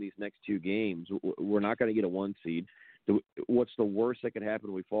need to win these next 2 games? We're not going to get a 1 seed. What's the worst that could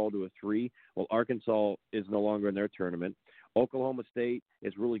happen? We fall to a 3. Well, Arkansas is no longer in their tournament. Oklahoma State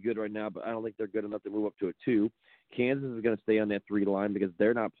is really good right now, but I don't think they're good enough to move up to a 2. Kansas is going to stay on that 3 line because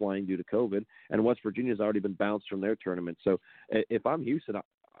they're not playing due to COVID, and West Virginia's already been bounced from their tournament. So if I'm Houston,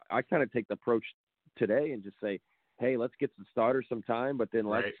 I kind of take the approach today and just say, hey, let's get some starters some time, but then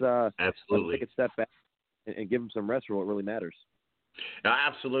let's take a step back and give them some rest for what really matters.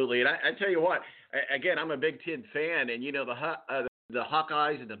 Absolutely. And I tell you what, again, I'm a Big Ten fan, and, you know, the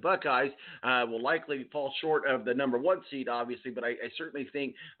Hawkeyes and the Buckeyes will likely fall short of the number 1 seed, obviously, but I certainly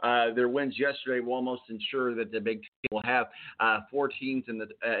think their wins yesterday will almost ensure that the Big Ten will have 4 teams in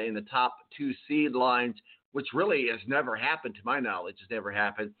the top 2 seed lines, which really has never happened to my knowledge. It's never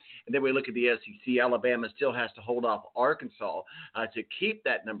happened. And then we look at the SEC. Alabama still has to hold off Arkansas to keep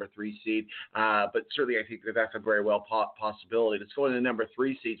that number 3 seed. But certainly I think that's a very well possibility. Let's go into the number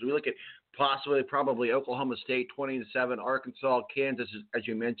 3 seeds. We look at probably Oklahoma State, 20-7, Arkansas, Kansas, as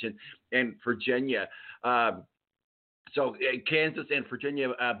you mentioned, and Virginia. So Kansas and Virginia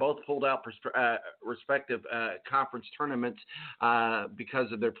both pulled out respective conference tournaments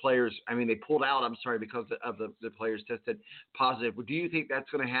because of their players. I mean, they pulled out, because of the players tested positive. Do you think that's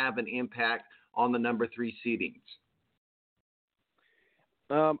going to have an impact on the number 3 seedings?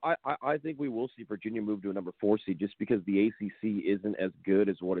 I think we will see Virginia move to a number 4 seed just because the ACC isn't as good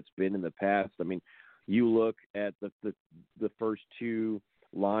as what it's been in the past. I mean, you look at the first 2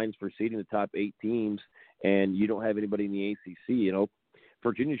 lines for seeding the top 8 teams, and you don't have anybody in the ACC. You know,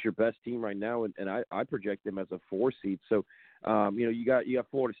 Virginia's your best team right now, and I project them as a 4 seed. So, you know, you got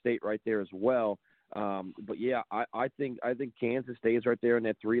Florida State right there as well. But yeah, I think Kansas stays right there in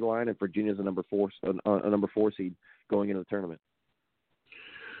that 3 line, and Virginia's a number 4 seed going into the tournament.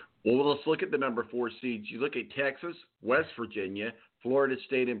 Well, let's look at the number 4 seeds. You look at Texas, West Virginia, Florida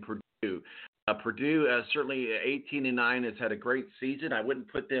State, and Purdue. Purdue, certainly 18-9, has had a great season. I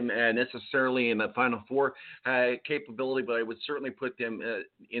wouldn't put them necessarily in the Final Four capability, but I would certainly put them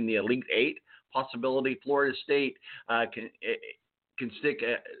in the Elite 8 possibility. Florida State can stick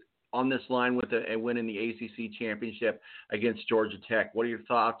on this line with a win in the ACC championship against Georgia Tech. What are your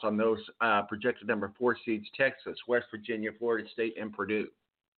thoughts on those projected number 4 seeds? Texas, West Virginia, Florida State, and Purdue.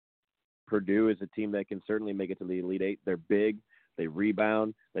 Purdue is a team that can certainly make it to the Elite 8. They're big. They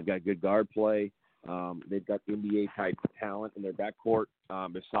rebound. They've got good guard play. They've got NBA-type talent in their backcourt.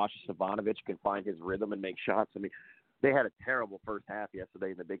 If Sasha Stefanovic can find his rhythm and make shots. I mean, they had a terrible first half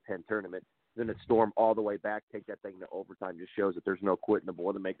yesterday in the Big Ten tournament. Then it stormed all the way back, take that thing to overtime. Just shows that there's no quitting the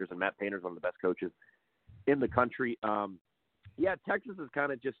Boilermakers, and Matt Painter's one of the best coaches in the country. Yeah, Texas has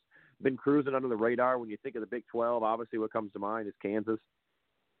kind of just been cruising under the radar. When you think of the Big 12, obviously what comes to mind is Kansas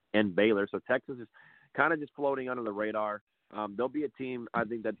and Baylor. So Texas is kind of just floating under the radar. They'll be a team, I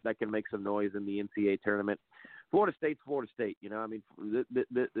think, that can make some noise in the NCAA tournament. Florida State's Florida State. I mean,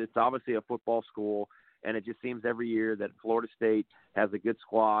 it's obviously a football school, and it just seems every year that Florida State has a good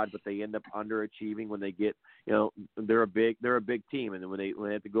squad, but they end up underachieving when they get, they're a big team, and then when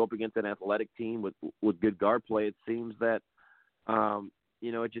they have to go up against an athletic team with good guard play, it seems that,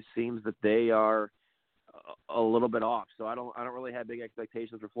 it just seems that they are a little bit off. So I don't really have big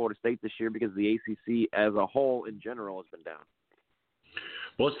expectations for Florida State this year because the ACC as a whole in general has been down.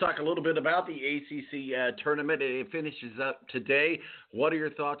 Well, let's talk a little bit about the ACC tournament. It finishes up today. What are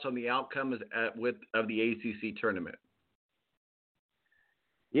your thoughts on the outcome of the ACC tournament?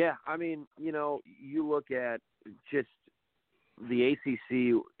 Yeah, I mean, you look at just the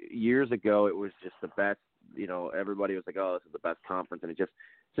ACC years ago, it was just the best. Everybody was like, oh, this is the best conference, and it just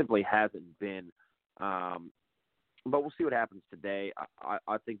simply hasn't been. But we'll see what happens today.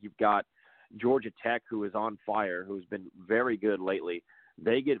 I think you've got Georgia Tech, who is on fire, who's been very good lately.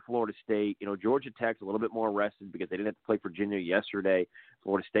 They get Florida State. Georgia Tech's a little bit more rested because they didn't have to play Virginia yesterday.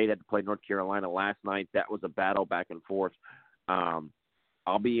 Florida State had to play North Carolina last night. That was a battle back and forth.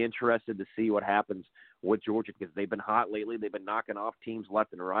 I'll be interested to see what happens with Georgia because they've been hot lately. They've been knocking off teams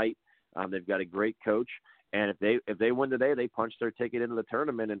left and right. They've got a great coach. And if they win today, they punch their ticket into the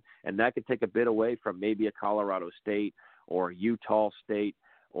tournament, and that could take a bit away from maybe a Colorado State or Utah State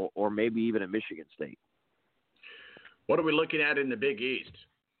or maybe even a Michigan State. What are we looking at in the Big East?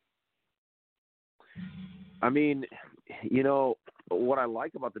 I mean, what I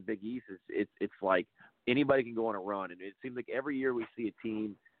like about the Big East is it's like anybody can go on a run, and it seems like every year we see a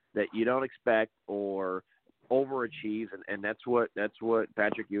team that you don't expect or overachieves, and that's what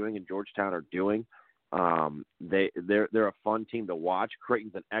Patrick Ewing and Georgetown are doing. They're a fun team to watch.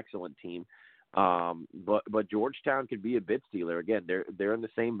 Creighton's an excellent team. But Georgetown could be a bid stealer. Again, they're in the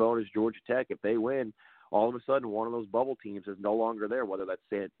same boat as Georgia Tech. If they win, all of a sudden one of those bubble teams is no longer there, whether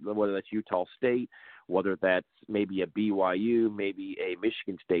that's Utah State, whether that's maybe a BYU, maybe a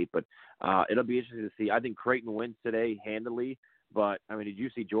Michigan State. But it'll be interesting to see. I think Creighton wins today handily. But, I mean, did you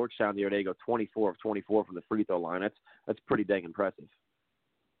see Georgetown the other day go 24 of 24 from the free throw line? That's pretty dang impressive.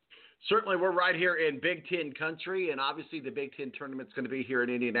 Certainly, we're right here in Big Ten country, and obviously the Big Ten tournament's going to be here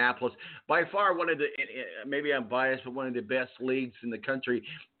in Indianapolis. By far, one of the, maybe I'm biased, but one of the best leagues in the country.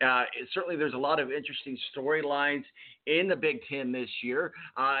 Certainly, there's a lot of interesting storylines in the Big Ten this year.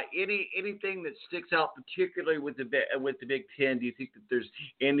 Anything that sticks out particularly with the Big Ten? Do you think that there's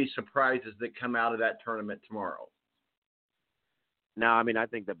any surprises that come out of that tournament tomorrow? No, I mean, I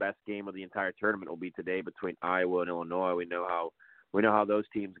think the best game of the entire tournament will be today between Iowa and Illinois. We know how those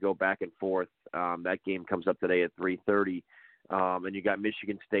teams go back and forth. That game comes up today at 3:30, and you got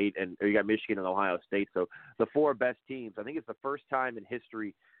Michigan and Ohio State. So the four best teams. I think it's the first time in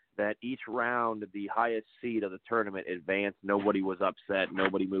history that each round the highest seed of the tournament advanced. Nobody was upset.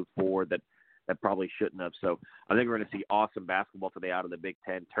 Nobody moved forward that probably shouldn't have. So I think we're going to see awesome basketball today out of the Big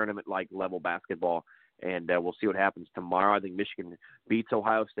Ten, tournament-like level basketball, and we'll see what happens tomorrow. I think Michigan beats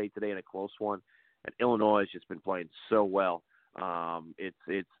Ohio State today in a close one, and Illinois has just been playing so well.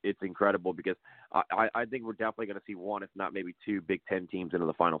 It's incredible because I think we're definitely going to see one, if not maybe two, Big Ten teams into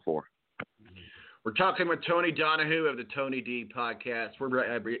the Final Four. We're talking with Tony Donahue of the Tony D podcast.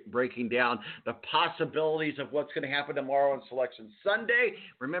 We're breaking down the possibilities of what's going to happen tomorrow on Selection Sunday.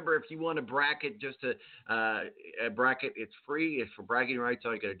 Remember, if you want to bracket, a bracket, it's free. It's for bragging rights.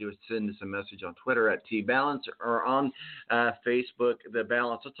 All you got to do is send us a message on Twitter at TBalance or on Facebook, The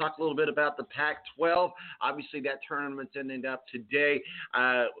Balance. Let's talk a little bit about the Pac-12. Obviously, that tournament's ending up today.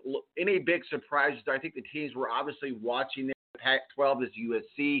 Any big surprises? I think the teams we're obviously watching there. Pac-12 is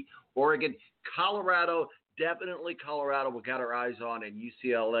USC, Oregon, Colorado. Definitely Colorado we got our eyes on, and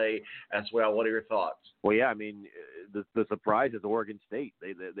UCLA as well. What are your thoughts? Well, yeah, I mean, the surprise is Oregon State.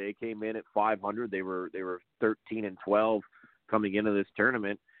 They came in at 500. They were 13-12 coming into this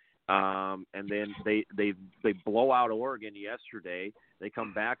tournament, and then they blow out Oregon yesterday. They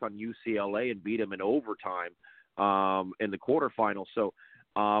come back on UCLA and beat them in overtime in the quarterfinals. So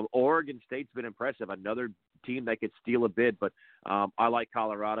Oregon State's been impressive. Another team that could steal a bid, but I like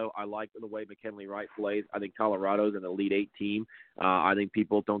Colorado. I like the way McKinley Wright plays. I think Colorado's an Elite Eight team. I think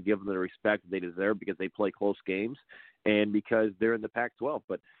people don't give them the respect they deserve because they play close games and because they're in the Pac-12.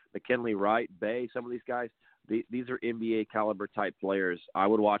 But McKinley Wright, Bay, some of these guys, these are NBA caliber type players. I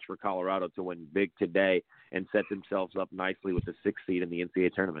would watch for Colorado to win big today and set themselves up nicely with the 6th seed in the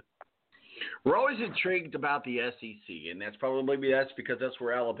NCAA tournament. We're always intrigued about the SEC, and that's because that's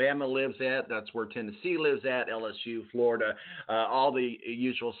where Alabama lives at, that's where Tennessee lives at, LSU, Florida, all the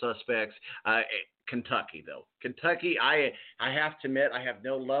usual suspects. Kentucky, though. Kentucky, I have to admit, I have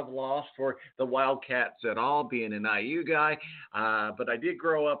no love lost for the Wildcats at all, being an IU guy. But I did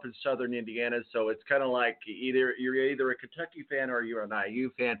grow up in southern Indiana, so it's kind of like you're either a Kentucky fan or you're an IU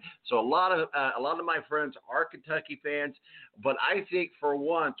fan. So a lot of my friends are Kentucky fans, but I think for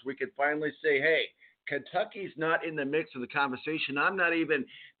once we could finally say, hey, Kentucky's not in the mix of the conversation. I'm not even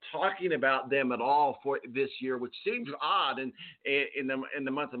talking about them at all for this year, which seems odd in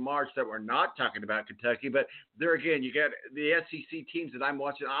the month of March that we're not talking about Kentucky. But there again, you got the SEC teams that I'm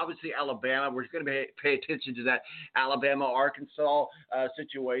watching. Obviously, Alabama. We're going to pay attention to that Alabama-Arkansas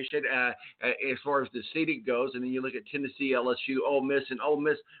situation as far as the seeding goes. And then you look at Tennessee, LSU, Ole Miss, and Ole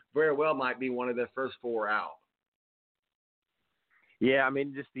Miss very well might be one of the first four out. Yeah, I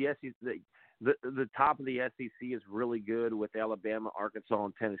mean, just the SEC. The top of the SEC is really good with Alabama, Arkansas,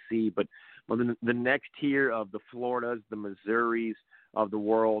 and Tennessee, but the next tier of the Floridas, the Missouris of the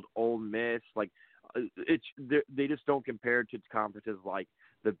world, Ole Miss, they just don't compare to conferences like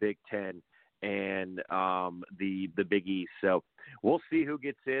the Big Ten and the Big East. So we'll see who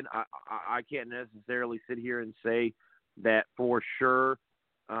gets in. I can't necessarily sit here and say that for sure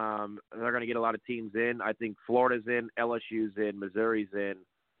they're going to get a lot of teams in. I think Florida's in, LSU's in, Missouri's in.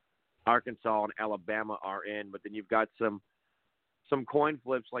 Arkansas and Alabama are in, but then you've got some coin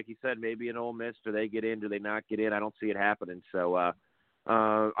flips, like you said, maybe an Ole Miss. Do they get in? Do they not get in? I don't see it happening. So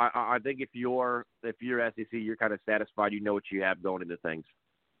I think if you're SEC, you're kind of satisfied. You know what you have going into things.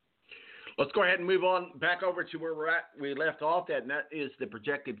 Let's go ahead and move on back over to where we left off at, and that is the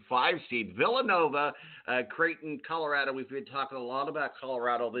projected 5 seed. Villanova, Creighton, Colorado. We've been talking a lot about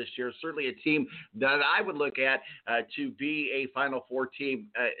Colorado this year. Certainly a team that I would look at to be a Final Four team.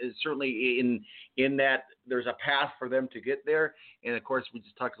 Is certainly in that there's a path for them to get there. And, of course, we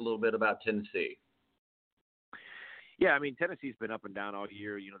just talked a little bit about Tennessee. Yeah, I mean, Tennessee's been up and down all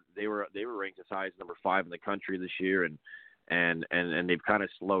year. You know, they were ranked as high as number 5 in the country this year, and they've kind of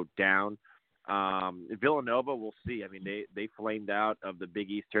slowed down. Villanova, we'll see. I mean, they flamed out of the Big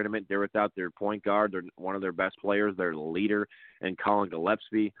East tournament. They're without their point guard. They're one of their best players. They're the leader, and Colin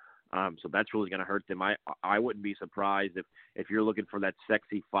Gillespie. So that's really going to hurt them. I wouldn't be surprised if you're looking for that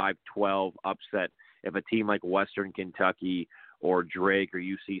sexy 5-12 upset, if a team like Western Kentucky or Drake or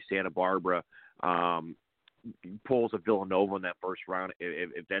UC Santa Barbara pulls a Villanova in that first round.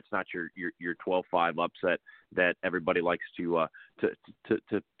 If that's not your 12-5 upset that everybody likes to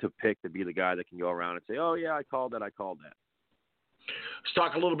pick to be the guy that can go around and say, oh yeah, I called that. Let's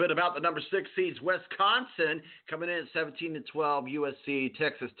talk a little bit about the number 6 seeds. Wisconsin coming in at 17-12, USC,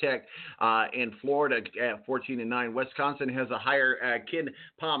 Texas Tech, and Florida at 14-9. Wisconsin has a higher Ken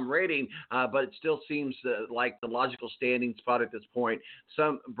Palm rating, but it still seems like the logical standing spot at this point.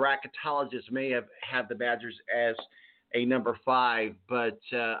 Some bracketologists may have the Badgers as a number 5, but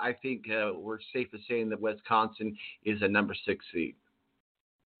I think we're safe in saying that Wisconsin is a number 6 seed.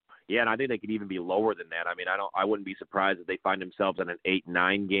 Yeah, and I think they could even be lower than that. I mean, I wouldn't be surprised if they find themselves in an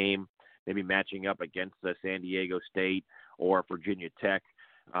 8-9 game, maybe matching up against San Diego State or Virginia Tech.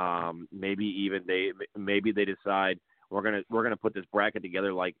 Maybe they decide we're gonna put this bracket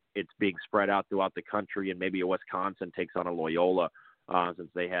together like it's being spread out throughout the country, and maybe a Wisconsin takes on a Loyola since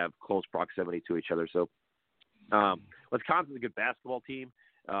they have close proximity to each other. So Wisconsin's a good basketball team.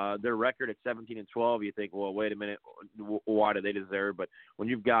 Their record at 17-12, you think, well, wait a minute, why do they deserve? But when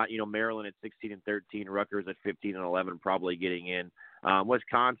you've got, Maryland at 16-13, Rutgers at 15-11, probably getting in.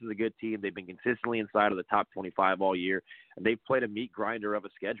 Wisconsin's a good team. They've been consistently inside of the top 25 all year, and they've played a meat grinder of a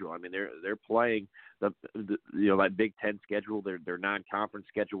schedule. I mean, they're playing that Big Ten schedule. Their non-conference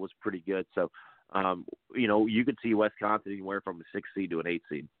schedule was pretty good. So, you could see Wisconsin anywhere from a 6 seed to an 8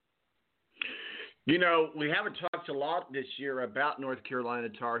 seed. We haven't talked a lot this year about North Carolina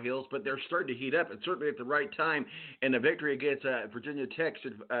Tar Heels, but they're starting to heat up, and certainly at the right time. And a victory against Virginia Tech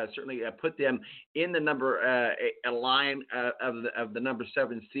should certainly put them in the number a line of the number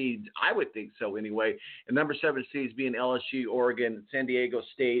 7 seeds. I would think so anyway. And number 7 seeds being LSU, Oregon, San Diego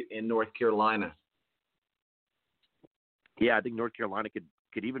State, and North Carolina. Yeah, I think North Carolina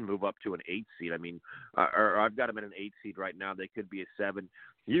could even move up to an 8 seed. I mean, or I've got them at an 8 seed right now. They could be a 7.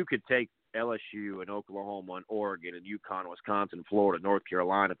 You could take LSU and Oklahoma and Oregon and UConn, Wisconsin, Florida, North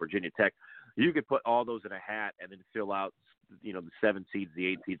Carolina, Virginia Tech. You could put all those in a hat and then fill out, the 7 seeds, the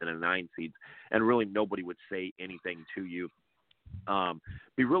 8 seeds, and the 9 seeds, and really nobody would say anything to you.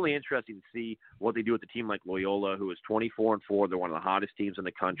 Be really interesting to see what they do with a team like Loyola, who is 24-4. They're one of the hottest teams in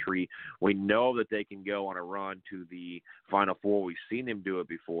the country. We know that they can go on a run to the Final Four. We've seen them do it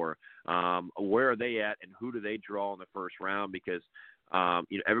before. Where are they at, and who do they draw in the first round? Because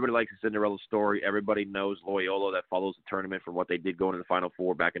everybody likes a Cinderella story. Everybody knows Loyola that follows the tournament from what they did going to the Final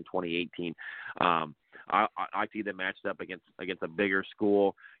Four back in 2018. I see them matched up against a bigger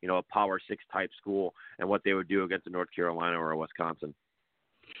school, a Power 6 type school, and what they would do against a North Carolina or a Wisconsin.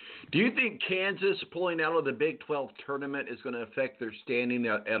 Do you think Kansas pulling out of the Big 12 tournament is going to affect their standing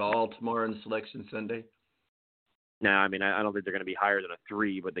at all tomorrow on Selection Sunday? No, I mean, I don't think they're going to be higher than a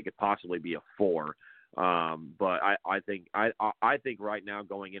 3, but they could possibly be a 4. But I think right now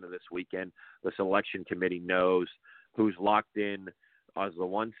going into this weekend, the selection committee knows who's locked in as the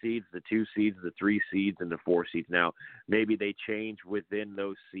 1 seeds, the 2 seeds, the 3 seeds, and the 4 seeds. Now, maybe they change within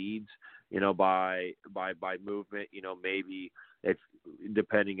those seeds, by movement. Maybe it's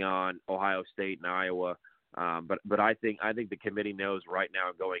depending on Ohio State and Iowa. But I think the committee knows right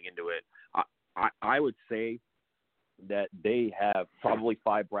now going into it. I would say that they have probably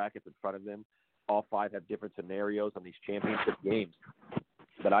 5 brackets in front of them. All 5 have different scenarios on these championship games.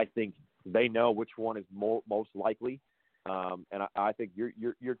 But I think they know which one is most likely. And I think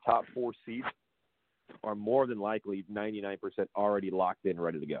your top 4 seeds are more than likely 99% already locked in,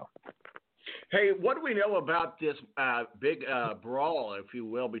 ready to go. Hey, what do we know about this big brawl, if you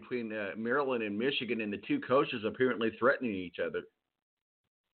will, between Maryland and Michigan, and the 2 coaches apparently threatening each other?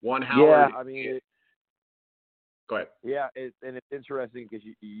 One Howard. Yeah, I mean, go ahead. Yeah, and it's interesting because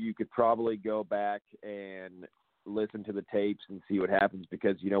you could probably go back and listen to the tapes and see what happens,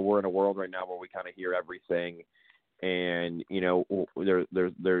 because we're in a world right now where we kind of hear everything, and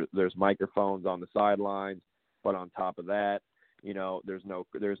there's microphones on the sidelines, but on top of that, there's no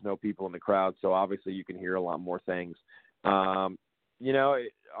people in the crowd, so obviously you can hear a lot more things. I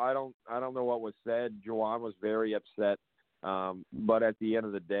don't know what was said. Juwan was very upset. But at the end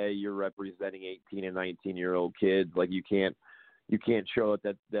of the day, you're representing 18 and 19-year-old kids. Like, you can't show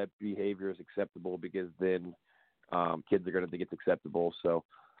that behavior is acceptable, because then kids are going to think it's acceptable. So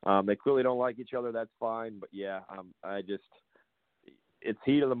they clearly don't like each other. That's fine. But yeah, it's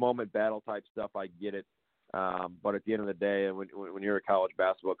heat of the moment, battle type stuff. I get it. But at the end of the day, when you're a college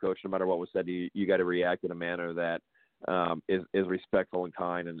basketball coach, no matter what was said, you got to react in a manner that is respectful and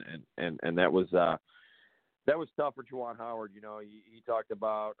kind. And that was tough for Juwan Howard. He talked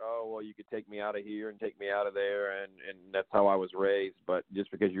about, you could take me out of here and take me out of there, and that's how I was raised. But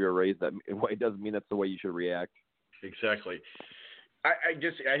just because you were raised that way doesn't mean that's the way you should react. Exactly. I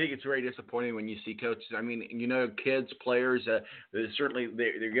think it's very disappointing when you see coaches. I mean, kids, players, certainly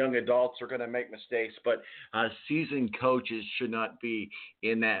they're young adults are going to make mistakes, but seasoned coaches should not be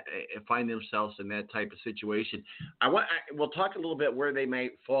in that, find themselves in that type of situation. We'll talk a little bit where they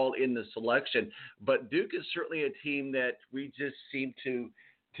may fall in the selection, but Duke is certainly a team that we just seem to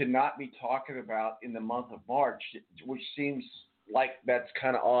not be talking about in the month of March, which seems like that's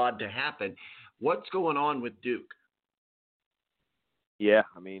kind of odd to happen. What's going on with Duke? Yeah,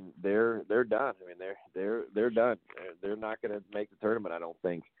 I mean, they're done. I mean, they're done. They're not going to make the tournament, I don't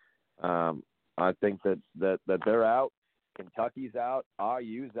think. I think that they're out. Kentucky's out.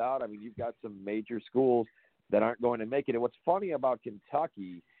 IU's out. I mean, you've got some major schools that aren't going to make it. And what's funny about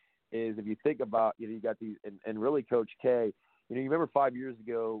Kentucky is, if you think about, you got these, and really Coach K, you remember 5 years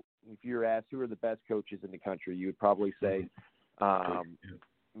ago, if you were asked who are the best coaches in the country, you would probably say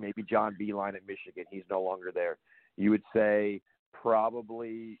maybe John Beilein at Michigan. He's no longer there. You would say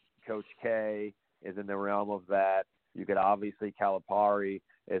probably Coach K is in the realm of that. You could obviously Calipari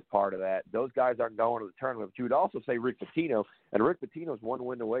as part of that. Those guys aren't going to the tournament. But you would also say Rick Pitino, and Rick Pitino's 1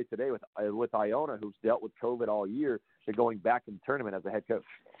 win away today with Iona, who's dealt with COVID all year, to going back to the tournament as a head coach.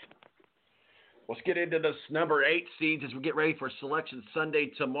 Let's get into this number 8 seeds as we get ready for Selection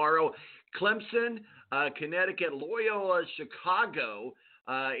Sunday tomorrow. Clemson, Connecticut, Loyola, Chicago,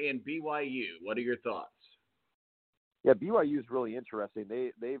 and BYU. What are your thoughts? Yeah, BYU is really interesting.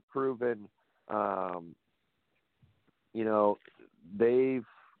 They've proven, that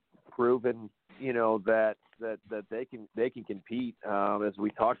they can compete, as we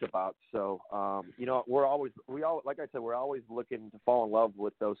talked about. So, we're always looking to fall in love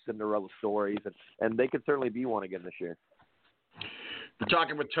with those Cinderella stories, and they could certainly be one again this year. We're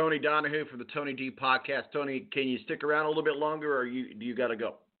talking with Tony Donahue from the Tony D Podcast. Tony, can you stick around a little bit longer, or do you got to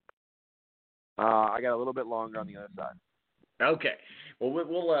go? I got a little bit longer on the other side. Okay. Well,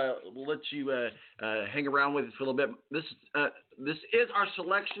 we'll let you hang around with us for a little bit. This is our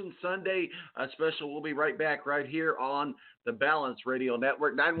Selection Sunday special. We'll be right back right here on the Balance Radio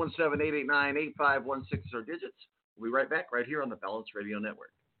Network. 917-889-8516 is our digits. We'll be right back right here on the Balance Radio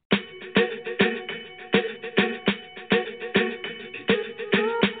Network.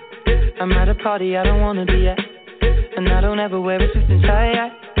 I'm at a party I don't wanna be at, and I don't ever wear a suit and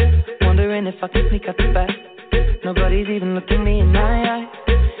tie. Wondering if I can sneak out the back. Nobody's even looking me in my eye.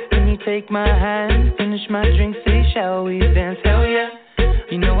 Can you take my hand, finish my drink, say shall we dance? Hell yeah.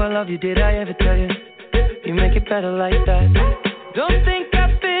 You know I love you, did I ever tell you? You make it better like that. Don't think I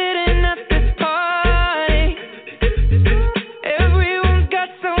fit in at this party. Everyone's got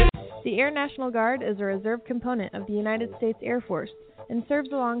some. The Air National Guard is a reserve component of the United States Air Force and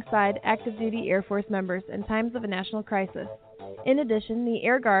serves alongside active duty Air Force members in times of a national crisis. In addition, the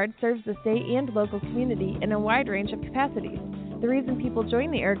Air Guard serves the state and local community in a wide range of capacities. The reason people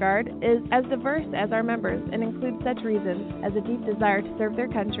join the Air Guard is as diverse as our members and includes such reasons as a deep desire to serve their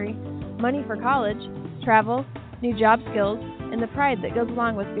country, money for college, travel, new job skills, and the pride that goes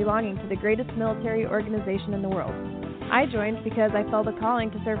along with belonging to the greatest military organization in the world. I joined because I felt a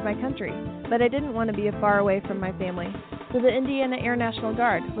calling to serve my country, but I didn't want to be far away from my family, so the Indiana Air National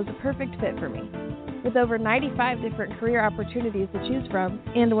Guard was a perfect fit for me. With over 95 different career opportunities to choose from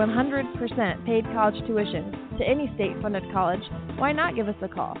and 100% paid college tuition to any state-funded college, why not give us a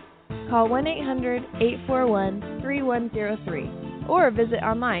call? Call 1-800-841-3103 or visit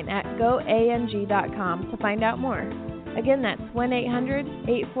online at goang.com to find out more. Again, that's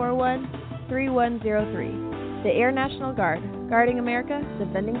 1-800-841-3103. The Air National Guard, guarding America,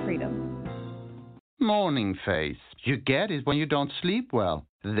 defending freedom. Morning face. You get it when you don't sleep well.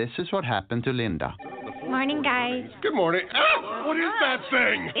 This is what happened to Linda. Morning, guys. Good morning. Ah, what is that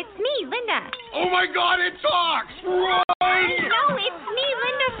thing? It's me, Linda. Oh my God, it talks! Run! No, it's me,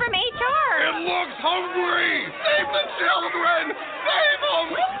 Linda from HR. It looks hungry! Save the children! Save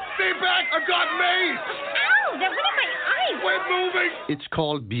them! Stay back! I've got mace! Ow, that went in my eyes. Quit moving! It's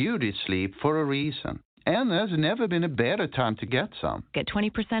called beauty sleep for a reason. And there's never been a better time to get some. Get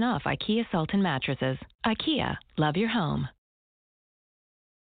 20% off IKEA Sultan mattresses. IKEA, love your home.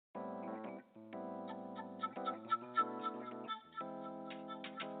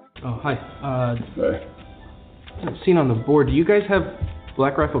 Oh, hi. Seen on the board, do you guys have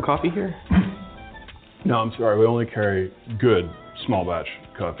Black Rifle coffee here? No, I'm sorry. We only carry good small batch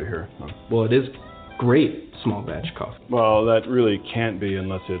coffee here. Well, it is great small batch coffee. Well, that really can't be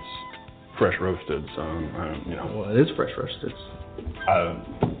unless it's fresh roasted. So, Well, it is fresh roasted. I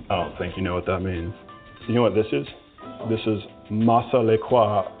don't think you know what that means. You know what this is? This is Masa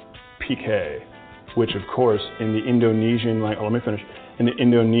Lekwa Pique, which, of course, in the Indonesian language. Let me finish. In the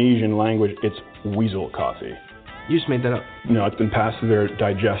Indonesian language, it's weasel coffee. You just made that up. No, it's been passed through their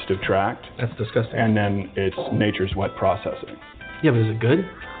digestive tract. That's disgusting. And then it's nature's wet processing. Yeah, but is it good?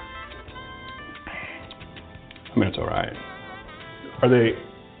 I mean, it's all right. Are they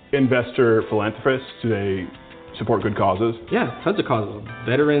investor philanthropists? Do they support good causes? Yeah, tons of causes.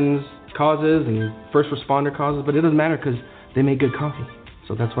 Veterans causes and first responder causes, but it doesn't matter because they make good coffee.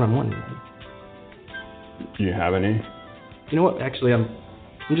 So that's what I'm wondering. Do you have any? You know what? Actually, I'm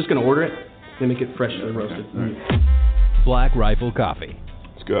just going to order it. They make it freshly roasted. Right. Black Rifle Coffee.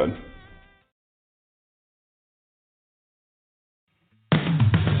 It's good.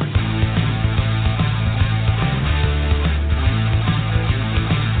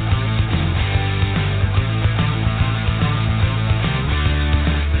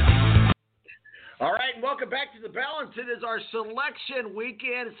 All right, and welcome back to The Balance. It is our selection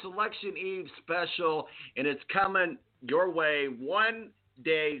weekend, selection eve special, and it's coming your way 1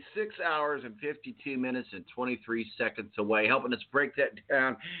 day, 6 hours, and 52 minutes and 23 seconds away. Helping us break that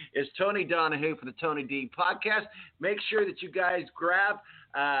down is Tony Donahue for the Tony D Podcast. Make sure that you guys grab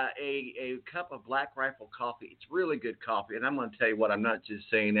a cup of Black Rifle coffee. It's really good coffee, and I'm going to tell you what, I'm not just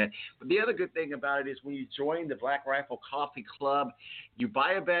saying that. But the other good thing about it is when you join the Black Rifle Coffee Club, you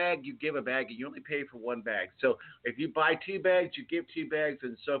buy a bag, you give a bag, and you only pay for one bag. So if you buy 2 bags, you give 2 bags,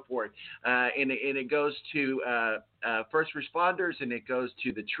 and so forth. And it goes to first responders, and it goes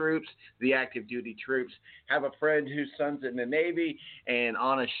to the troops, the active duty troops. Have a friend whose son's in the Navy and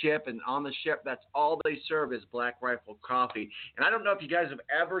on a ship, and on the ship, that's all they serve is Black Rifle coffee. And I don't know if you guys have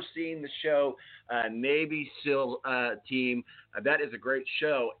ever seen the show Navy SEAL Team. That is a great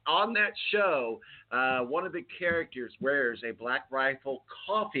show. On that show, one of the characters wears a Black Rifle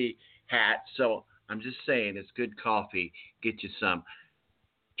coffee hat. So I'm just saying, it's good coffee. Get you some.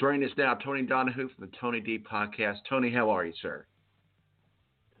 Joining us now, Tony Donahue from the Tony D Podcast. Tony, how are you, sir?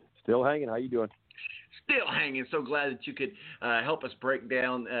 Still hanging. How you doing? Still hanging. So glad that you could help us break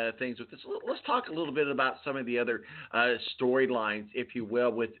down things with this. Let's talk a little bit about some of the other storylines, if you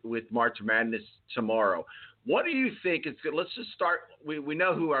will, with March Madness tomorrow. What do you think is good? Let's just start. We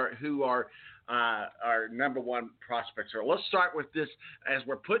know who our our number one prospects are. Let's start with this as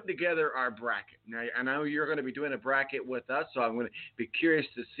we're putting together our bracket. Now, I know you're going to be doing a bracket with us, so I'm going to be curious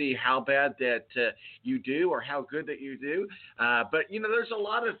to see how bad that you do or how good that you do. But, there's a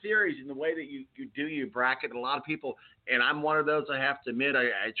lot of theories in the way that you do your bracket. A lot of people, and I'm one of those, I have to admit,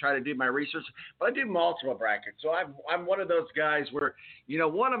 I try to do my research, but I do multiple brackets. So I'm one of those guys where,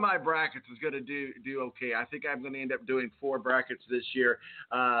 one of my brackets is going to do okay. I think I'm going to end up doing 4 brackets this year.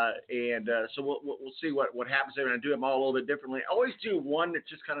 So we'll see what happens there, and I do them all a little bit differently. I always do one that's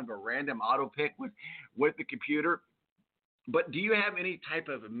just kind of a random auto pick with the computer. But do you have any type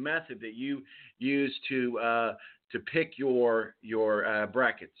of method that you use to pick your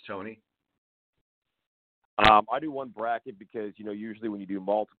brackets, Tony? I do one bracket because usually when you do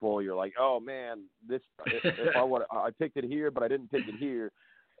multiple, you're like, oh man, if I picked it here, but I didn't pick it here.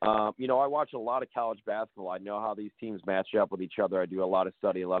 I watch a lot of college basketball. I know how these teams match up with each other. I do a lot of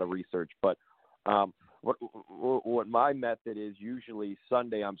study, a lot of research. But what my method is usually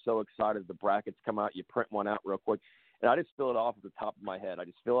Sunday, I'm so excited the brackets come out. You print one out real quick. And I just fill it off at the top of my head. I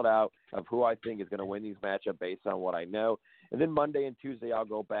just fill it out of who I think is going to win these matchups based on what I know. And then Monday and Tuesday, I'll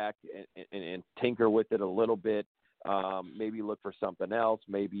go back and tinker with it a little bit, maybe look for something else.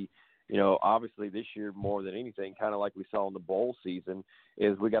 Maybe, obviously this year more than anything, kind of like we saw in the bowl season,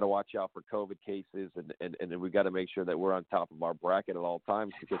 is we got to watch out for COVID cases and we got to make sure that we're on top of our bracket at all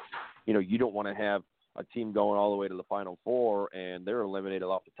times because, you don't want to have a team going all the way to the Final Four and they're eliminated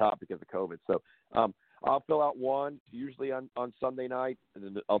off the top because of COVID. So, I'll fill out one usually on Sunday night, and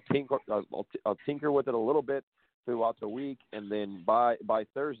then I'll tinker with it a little bit throughout the week, and then by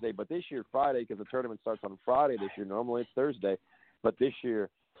Thursday. But this year Friday, because the tournament starts on Friday this year. Normally it's Thursday, but this year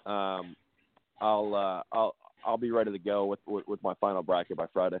I'll be ready to go with my final bracket by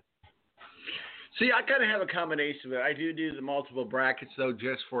Friday. See, I kind of have a combination of it. I do the multiple brackets, though,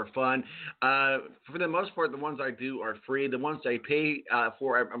 just for fun. For the most part, the ones I do are free. The ones I pay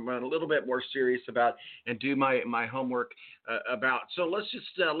for, I'm a little bit more serious about and do my homework about. So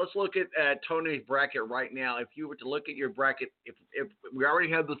let's look at Tony's bracket right now. If you were to look at your bracket, if we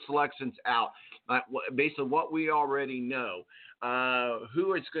already have the selections out, based on what we already know,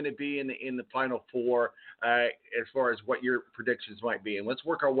 who is going to be in the Final Four as far as what your predictions might be. And let's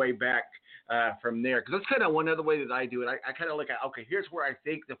work our way back from there. Because that's kind of one other way that I do it. I kind of look at, okay, here's where I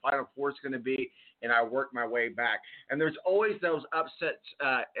think the Final Four is going to be, and I work my way back. And there's always those upsets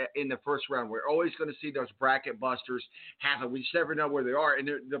in the first round. We're always going to see those bracket busters happen. We just never know where they are. And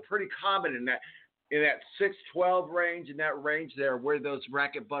they're pretty common in that 6-12 range, in that range there where those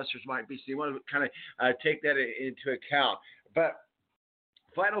bracket busters might be. So you want to kind of take that into account. But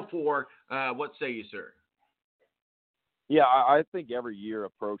Final Four, what say you, sir? Yeah, I think every year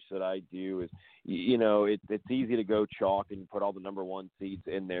approach that I do is, it's easy to go chalk and put all the number one seeds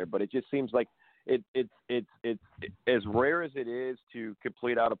in there, but it just seems like it's as rare as it is to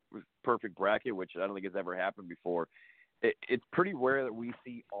complete out a perfect bracket, which I don't think has ever happened before. It's pretty rare that we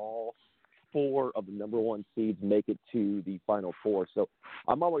see all 4 of the number one seeds make it to the Final Four. So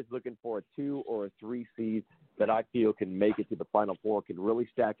I'm always looking for a 2 or a 3 seed that I feel can make it to the Final Four, can really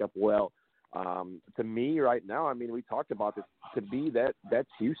stack up well. To me right now, I mean, we talked about this. To me, that's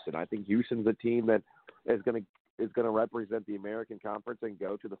Houston. I think Houston's a team that is going to represent the American Conference and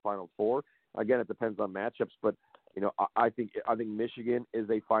go to the Final Four. Again, it depends on matchups, but I think Michigan is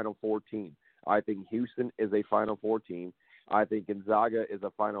a Final Four team. I think Houston is a Final Four team. I think Gonzaga is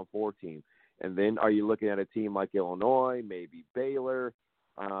a Final Four team. And then are you looking at a team like Illinois, maybe Baylor?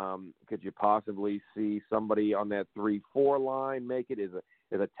 Could you possibly see somebody on that 3-4 line make it? Is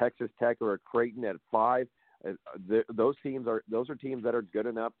a Texas Tech or a Creighton at 5? Those are teams that are good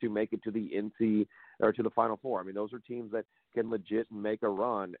enough to make it to the NC or to the Final Four. I mean, those are teams that can legit make a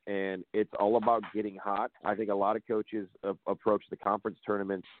run, and it's all about getting hot. I think a lot of coaches approach the conference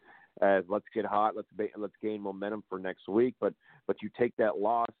tournaments as let's get hot, let's gain momentum for next week. But you take that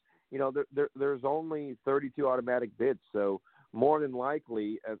loss. There's only 32 automatic bids, so more than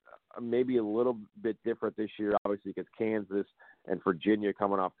likely, maybe a little bit different this year, obviously, because Kansas and Virginia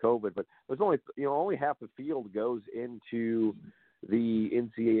coming off COVID. But there's only half the field goes into the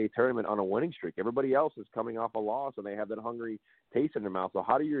NCAA tournament on a winning streak. Everybody else is coming off a loss, and they have that hungry taste in their mouth. So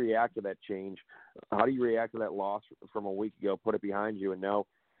how do you react to that change? How do you react to that loss from a week ago? Put it behind you and know,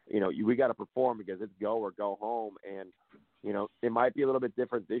 we got to perform because it's go or go home. And it might be a little bit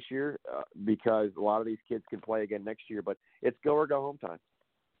different this year because a lot of these kids can play again next year, but it's go or go home time.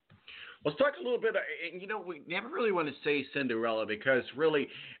 Let's talk a little bit, we never really want to say Cinderella because really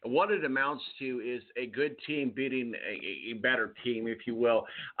what it amounts to is a good team beating a better team, if you will.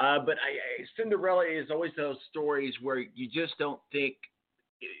 But Cinderella is always those stories where you just don't think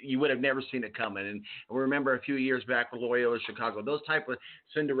you would have never seen it coming. And we remember a few years back with Loyola Chicago, those type of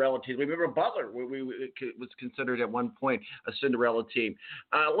Cinderella teams. We remember Butler was considered at one point a Cinderella team.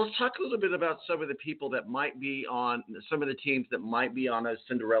 Let's talk a little bit about some of the people that might be on some of the teams that might be on a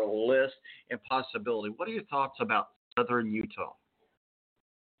Cinderella list and possibility. What are your thoughts about Southern Utah?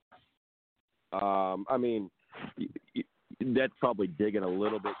 I mean, that's probably digging a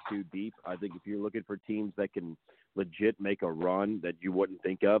little bit too deep. I think if you're looking for teams that can legit make a run that you wouldn't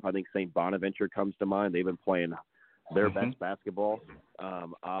think of, I think St. Bonaventure comes to mind. They've been playing their best basketball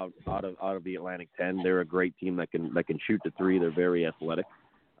out of the Atlantic 10. They're a great team that can shoot the three. They're very athletic.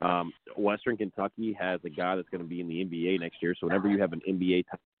 Western Kentucky has a guy that's going to be in the NBA next year. So whenever you have an NBA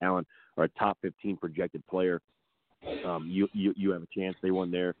talent or a top 15 projected player, you have a chance. They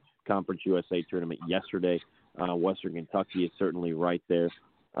won their Conference USA tournament yesterday. Western Kentucky is certainly right there.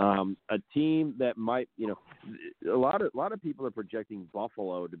 A team that might, a lot of people are projecting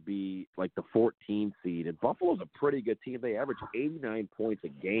Buffalo to be like the 14 seed, and Buffalo's a pretty good team. They average 89 points a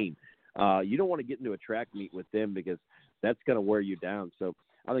game. You don't want to get into a track meet with them because that's going to wear you down. So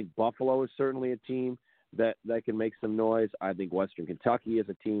I think Buffalo is certainly a team that can make some noise. I think Western Kentucky is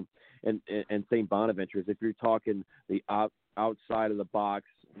a team, and St. Bonaventure. If you're talking the outside of the box,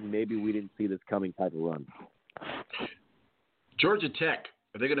 maybe we didn't see this coming type of run. Georgia Tech,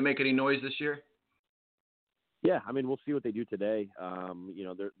 are they going to make any noise this year? Yeah, I mean, we'll see what they do today.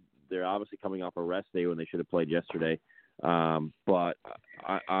 They're obviously coming off a rest day when they should have played yesterday. But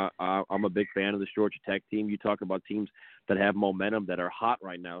I'm a big fan of this Georgia Tech team. You talk about teams that have momentum, that are hot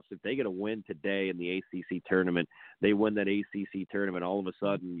right now. So if they get a win today in the ACC tournament, they win that ACC tournament, all of a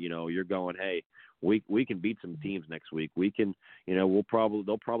sudden, you're going, hey, we can beat some teams next week. We can, they'll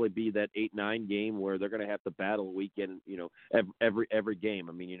probably be that 8-9 game where they're going to have to battle weekend, every game.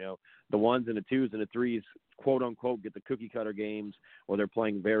 I mean, the ones and the twos and the threes, quote unquote, get the cookie cutter games, or they're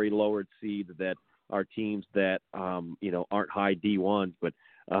playing very lowered seeds that are teams that, aren't high D1s, but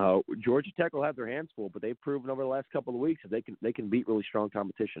Georgia Tech will have their hands full, but they've proven over the last couple of weeks that they can beat really strong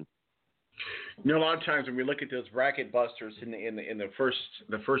competition. A lot of times when we look at those bracket busters in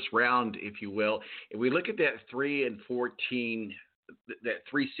the first round, if you will, if we look at that 3 and 14, that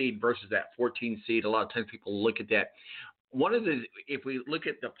 3 seed versus that 14 seed, a lot of times people look at that. If we look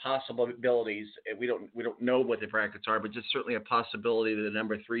at the possibilities, we don't know what the brackets are, but just certainly a possibility that the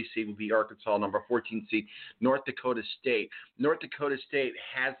number 3 seed would be Arkansas, number 14 seed North Dakota State. North Dakota State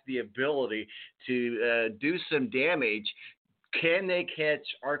has the ability to do some damage. Can they catch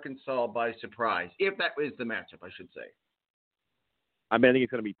Arkansas by surprise? If that is the matchup, I should say. I mean, I think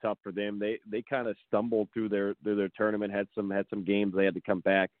it's going to be tough for them. They kind of stumbled through their tournament, had some games they had to come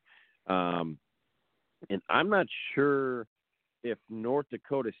back. And I'm not sure if North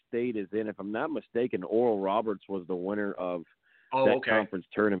Dakota State is in. If I'm not mistaken, Oral Roberts was the winner of conference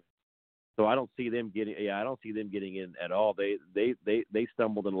tournament. So I don't see them getting in at all. They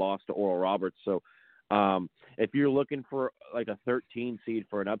stumbled and lost to Oral Roberts. So if you're looking for like a 13 seed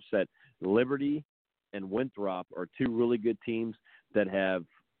for an upset, Liberty and Winthrop are two really good teams that have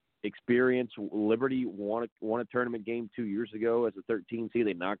experience. Liberty won a tournament game 2 years ago as a 13 seed.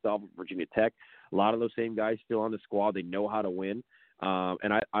 They knocked off Virginia Tech. A lot of those same guys still on the squad. They know how to win.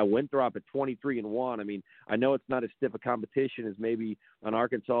 And I Winthrop at 23-1. I mean, I know it's not as stiff a competition as maybe an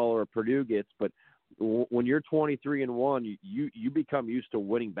Arkansas or a Purdue gets, but when you're 23-1, you become used to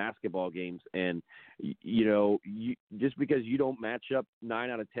winning basketball games, and you just because you don't match up 9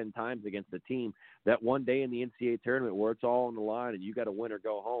 out of 10 times against a team, that one day in the NCAA tournament where it's all on the line and you got to win or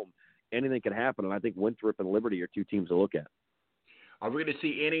go home, anything can happen. And I think Winthrop and Liberty are two teams to look at. Are we going to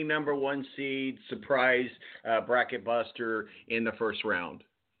see any number 1 seed surprise bracket buster in the first round?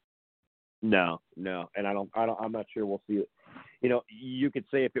 No, and I'm not sure we'll see it. You could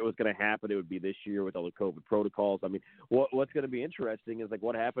say if it was going to happen, it would be this year with all the COVID protocols. I mean, what's going to be interesting is like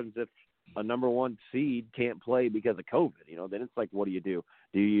what happens if a number 1 seed can't play because of COVID. Then it's like, what do you do?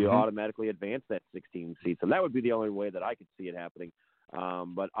 Do you automatically advance that 16 seed? So that would be the only way that I could see it happening.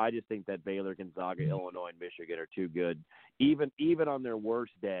 But I just think that Baylor, Gonzaga, Illinois, and Michigan are too good, even on their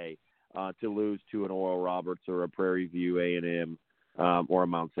worst day, to lose to an Oral Roberts or a Prairie View A&M or a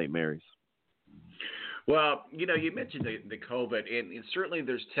Mount St. Mary's. Well, you mentioned the COVID, and certainly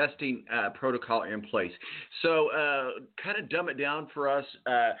there's testing protocol in place. So kind of dumb it down for us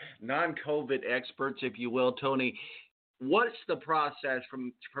non-COVID experts, if you will, Tony. What's the process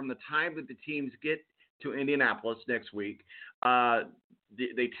from the time that the teams get to Indianapolis next week?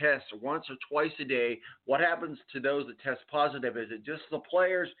 They test once or twice a day. What happens to those that test positive? Is it just the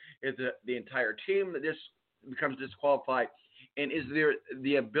players? Is it the entire team that just becomes disqualified? And is there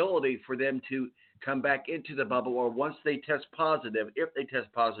the ability for them to come back into the bubble, or once they test positive, if they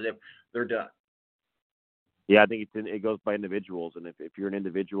test positive, they're done? Yeah, I think it goes by individuals, and if you're an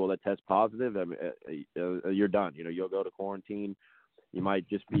individual that tests positive, I mean, you're done. You'll go to quarantine. You might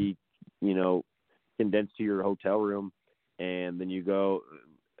just be, condensed to your hotel room, and then you go.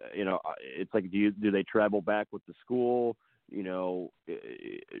 It's like, do they travel back with the school? Do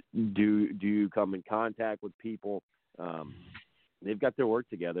you come in contact with people? They've got their work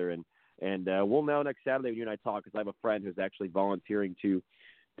together, and we'll know next Saturday when you and I talk, because I have a friend who's actually volunteering to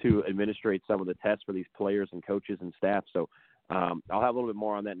administrate some of the tests for these players and coaches and staff. So I'll have a little bit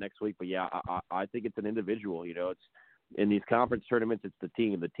more on that next week. But yeah, I think it's an individual. It's in these conference tournaments, it's the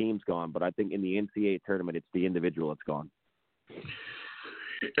team. The team's gone, but I think in the NCAA tournament, it's the individual that's gone.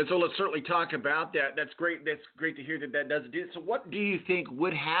 And so let's certainly talk about that. That's great. That's great to hear that doesn't do it. So what do you think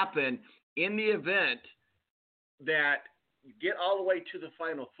would happen in the event that you get all the way to the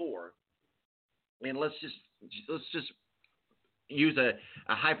Final Four? And let's just use a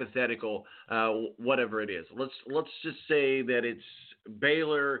hypothetical, whatever it is. Let's just say that it's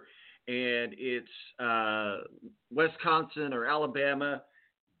Baylor and it's Wisconsin or Alabama.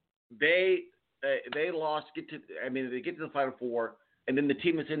 They lost. They get to the Final Four. And then the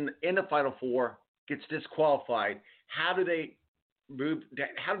team that's in the Final Four gets disqualified. How do they move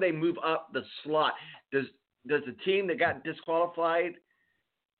up the slot? Does the team that got disqualified,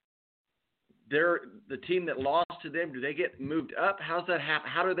 the team that lost to them, do they get moved up? How's that happen?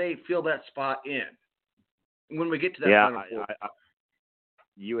 How do they fill that spot in when we get to that Final Four?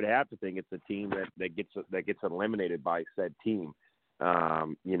 You would have to think it's the team that gets eliminated by said team.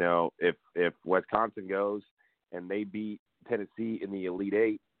 If Wisconsin goes and they beat Tennessee in the Elite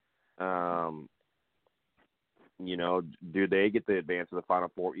Eight, do they get the advance to the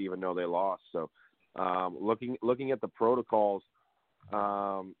Final Four even though they lost? So looking at the protocols,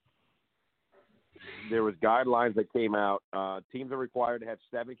 there was guidelines that came out. Teams are required to have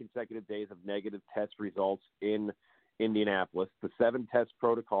 7 consecutive days of negative test results in Indianapolis. The 7-test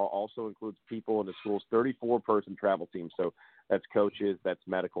protocol also includes people in the school's 34-person travel team. So that's coaches, that's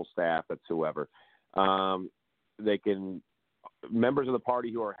medical staff, that's whoever. Members of the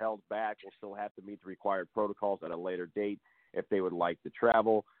party who are held back will still have to meet the required protocols at a later date if they would like to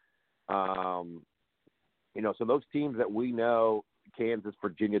travel. So those teams that we know, Kansas,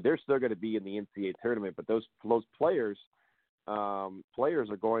 Virginia, they're still going to be in the NCAA tournament, but those players are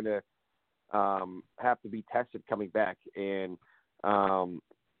going to have to be tested coming back. And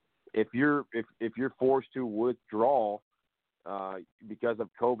if you're forced to withdraw because of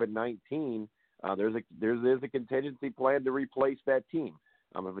COVID-19, there's a contingency plan to replace that team.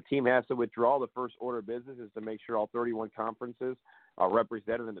 If a team has to withdraw, the first order of business is to make sure all 31 conferences are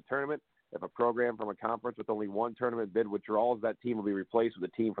represented in the tournament. If a program from a conference with only one tournament bid withdraws, that team will be replaced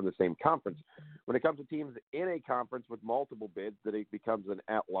with a team from the same conference. When it comes to teams in a conference with multiple bids, then it becomes an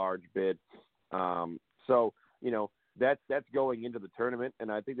at-large bid. That's going into the tournament,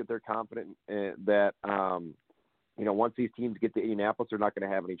 and I think that they're confident that once these teams get to Indianapolis, they're not going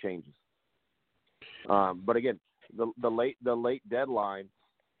to have any changes. But again, the late deadline,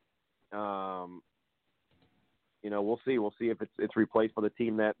 we'll see. We'll see if it's replaced by the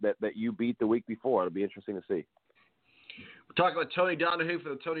team that you beat the week before. It'll be interesting to see. We're talking with Tony Donahue for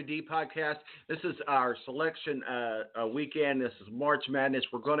the Tony D podcast. This is our selection weekend. This is March Madness.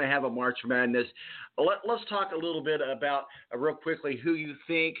 We're going to have a March Madness. Let's talk a little bit about, real quickly, who you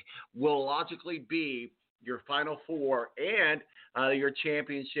think will logically be your Final Four and your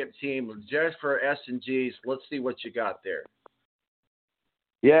championship team. Just for S&Gs, let's see what you got there.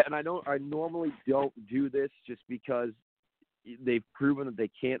 Yeah, and I normally don't do this just because they've proven that they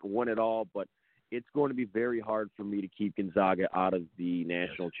can't win it all, but it's going to be very hard for me to keep Gonzaga out of the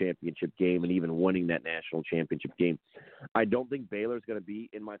national championship game and even winning that national championship game. I don't think Baylor's going to be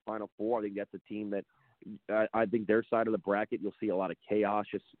in my Final Four. I think that's a team that I think their side of the bracket, you'll see a lot of chaos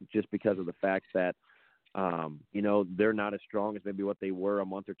just because of the fact that they're not as strong as maybe what they were a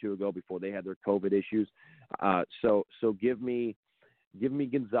month or two ago before they had their COVID issues. So give me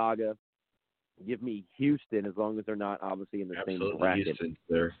Gonzaga, give me Houston, as long as they're not obviously in the same bracket. Houston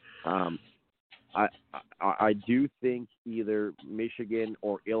there. I do think either Michigan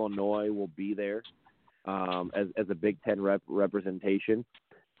or Illinois will be there as a Big Ten representation,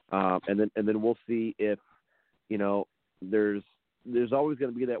 and then we'll see if there's always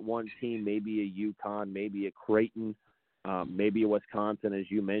going to be that one team, maybe a UConn, maybe a Creighton, maybe a Wisconsin, as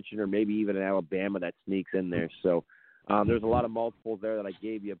you mentioned, or maybe even an Alabama that sneaks in there. So there's a lot of multiples there that I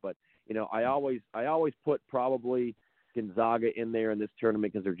gave you, but I always put probably Gonzaga in there in this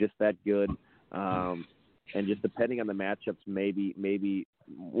tournament because they're just that good. And just depending on the matchups, maybe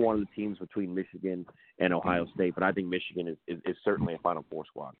one of the teams between Michigan and Ohio State. But I think Michigan is certainly a Final Four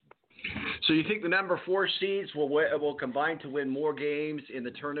squad. So you think the number 4 seeds will combine to win more games in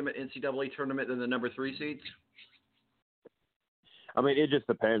the tournament, NCAA tournament, than the number 3 seeds? I mean, it just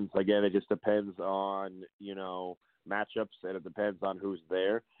depends. Again, it just depends on, matchups, and it depends on who's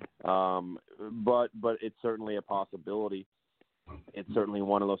there. But it's certainly a possibility. It's certainly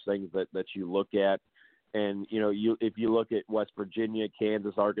one of those things that you look at. And, if you look at West Virginia,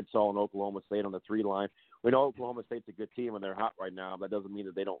 Kansas, Arkansas, and Oklahoma State on the 3 line, we know Oklahoma State's a good team and they're hot right now. That doesn't mean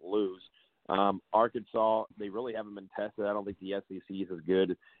that they don't lose. Arkansas, they really haven't been tested. I don't think the SEC is as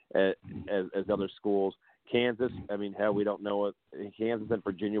good as other schools. Kansas, I mean, hell, we don't know it. Kansas and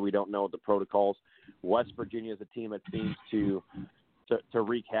Virginia, we don't know the protocols. West Virginia is a team that seems to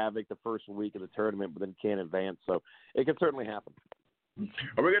wreak havoc the first week of the tournament, but then can't advance. So it can certainly happen.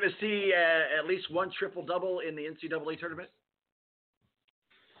 Are we going to see at least one triple-double in the NCAA tournament?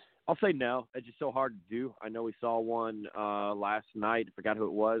 I'll say no. It's just so hard to do. I know we saw one last night. I forgot who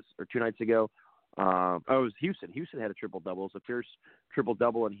it was, or 2 nights ago. It was Houston. Houston had a triple-double. It was the first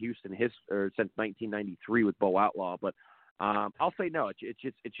triple-double in Houston since 1993 with Bo Outlaw. But I'll say no. It's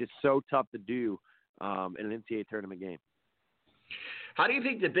just so tough to do in an NCAA tournament game. How do you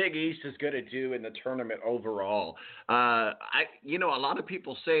think the Big East is going to do in the tournament overall? A lot of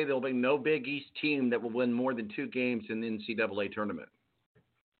people say there'll be no Big East team that will win more than 2 games in the NCAA tournament.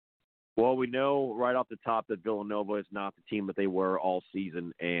 Well, we know right off the top that Villanova is not the team that they were all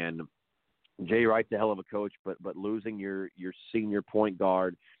season, and Jay Wright's a hell of a coach, but losing your senior point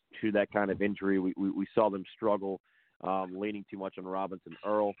guard to that kind of injury, we saw them struggle, leaning too much on Robinson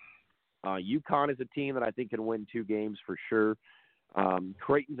Earl. UConn is a team that I think can win 2 games for sure.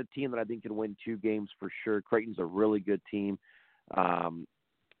 Creighton's a team that I think can win 2 games for sure. Creighton's a really good team.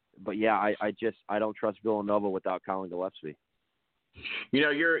 But yeah, I don't trust Villanova without Colin Gillespie.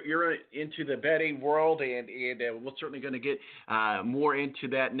 You're into the betting world, and we're certainly going to get more into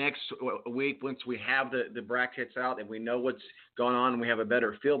that next week once we have the brackets out and we know what's going on and we have a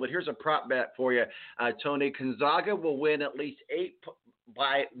better feel. But here's a prop bet for you, Tony. Gonzaga will win at least 8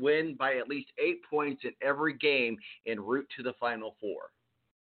 by at least 8 points in every game en route to the Final Four.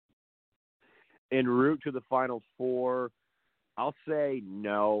 En route to the Final Four, I'll say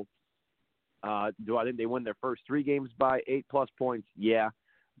no. Do I think they win their first 3 games by 8+ points? Yeah,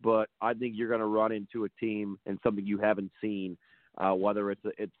 but I think you're going to run into a team and something you haven't seen, whether it's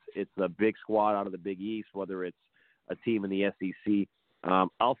a big squad out of the Big East, whether it's a team in the SEC.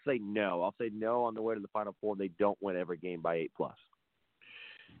 I'll say no. I'll say no on the way to the Final Four. They don't win every game by 8+.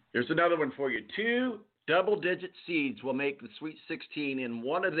 Here's another one for you. 2 double-digit seeds will make the Sweet 16, and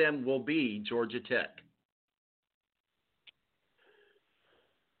one of them will be Georgia Tech.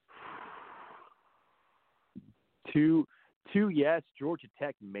 2, yes. Georgia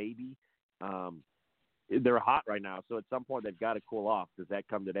Tech, maybe. They're hot right now, so at some point they've got to cool off. Does that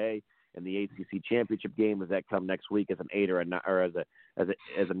come today in the ACC championship game? Does that come next week as an 8 or as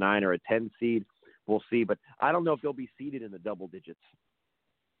a 9 or a 10 seed? We'll see, but I don't know if they'll be seeded in the double digits.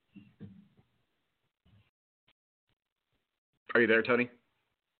 Are you there, Tony?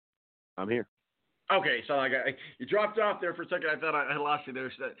 I'm here. Okay, so you dropped off there for a second. I thought I lost you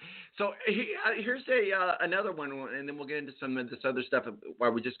there. So here's another one, and then we'll get into some of this other stuff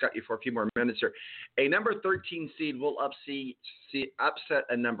while we just got you for a few more minutes here. A number 13 seed will upset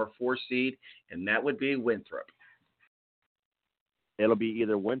a number 4 seed, and that would be Winthrop. It'll be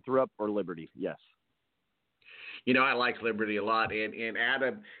either Winthrop or Liberty, yes. I like Liberty a lot, and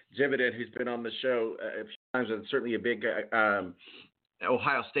Adam Zividan, who's been on the show a few times, and certainly a big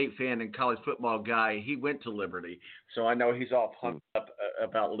Ohio State fan and college football guy. He went to Liberty, so I know he's all pumped up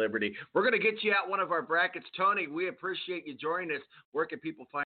about Liberty. We're going to get you out one of our brackets. Tony, we appreciate you joining us. Where can people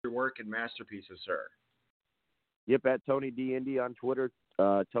find your work and masterpieces, sir? Yep, at Tony D. Indy on Twitter,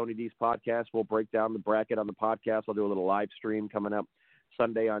 Tony D's podcast. We'll break down the bracket on the podcast. I'll do a little live stream coming up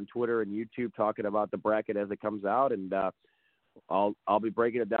Sunday on Twitter and YouTube talking about the bracket as it comes out, and I'll be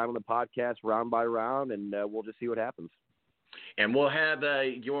breaking it down on the podcast round by round, and we'll just see what happens. And we'll have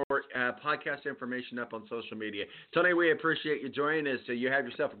your podcast information up on social media. Tony, we appreciate you joining us. So you have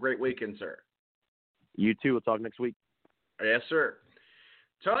yourself a great weekend, sir. You too. We'll talk next week. Yes, sir.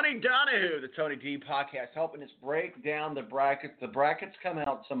 Tony Donahue, the Tony D podcast, helping us break down the brackets. The brackets come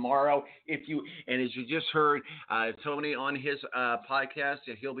out tomorrow. And as you just heard, Tony on his podcast,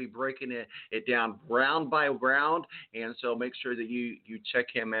 and he'll be breaking it down round by round. And so make sure that you check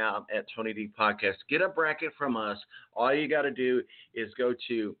him out at Tony D podcast. Get a bracket from us. All you got to do is go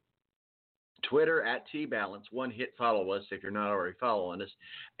to Twitter at TBalance. 1, hit follow us if you're not already following us.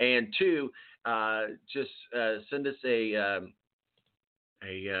 And 2, just send us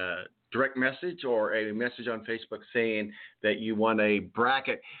a direct message or a message on Facebook saying that you want a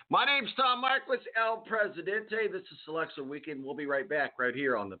bracket. My name's Tom Marquis, El Presidente. This is Selection Weekend. We'll be right back right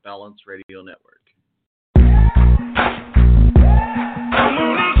here on the Balance Radio Network.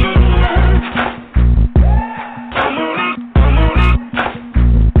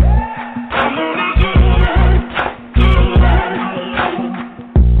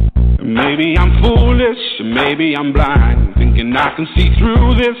 Maybe I'm foolish, maybe I'm blind, thinking I can see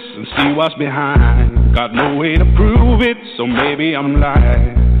through this and see what's behind. Got no way to prove it, so maybe I'm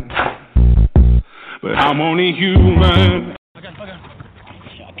lying, but I'm only human. I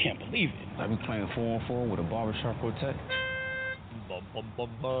can't believe it. I've been playing 4-on-4 with a barbershop quartet. Pass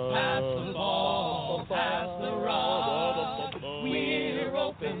the ball, pass the rock. We're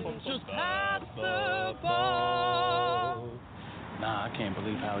open, just pass the ball. Nah, I can't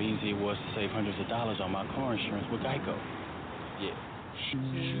believe how easy it was to save hundreds of dollars on my car insurance with Geico. Yeah.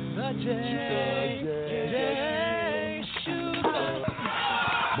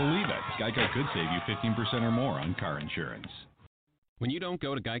 Believe it, Geico could save you 15% or more on car insurance. When you don't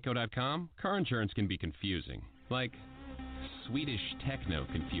go to Geico.com, car insurance can be confusing. Like Swedish techno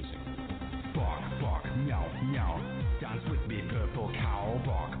confusing. Bark, bark, meow, meow. Dance with me, purple cow.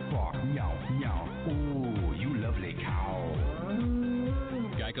 Bark, bark, meow, meow. Ooh, you lovely cow.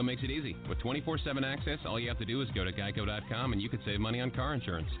 Geico makes it easy. With 24/7 access, all you have to do is go to Geico.com and you could save money on car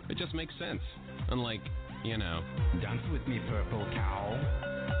insurance. It just makes sense. Unlike, you know. Dance with me, purple cow.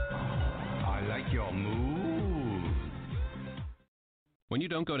 I like your moves. When you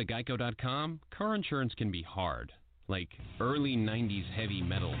don't go to Geico.com, car insurance can be hard. Like early 90s heavy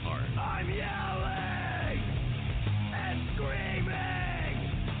metal hard. I'm yelling and screaming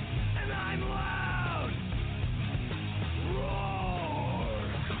and I'm loud. Roar.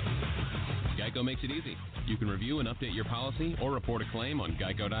 Geico makes it easy. You can review and update your policy or report a claim on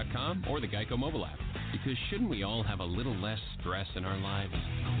Geico.com or the Geico mobile app. Because shouldn't we all have a little less stress in our lives?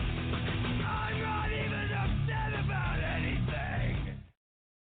 I'm not even upset about anything.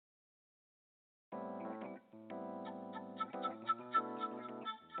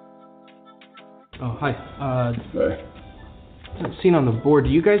 Oh, hi. Seen on the board, do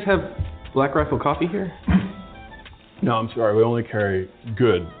you guys have Black Rifle coffee here? No, I'm sorry. We only carry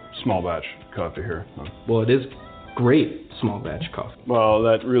good small batch coffee here. Well, it is great small batch coffee. Well,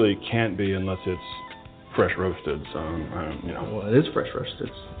 that really can't be unless it's fresh roasted. So, you know. Well, it is fresh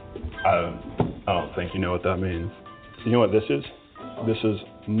roasted. I don't think you know what that means. You know what this is? This is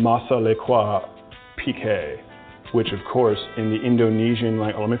Masa Lekwa Pique, which, of course, in the Indonesian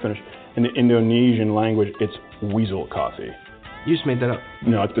language. Oh, let me finish. In the Indonesian language, it's weasel coffee. You just made that up.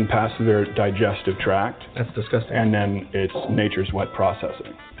 No, it's been passed through their digestive tract. That's disgusting. And then it's nature's wet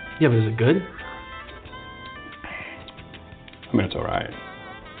processing. Yeah, but is it good? I mean, it's all right.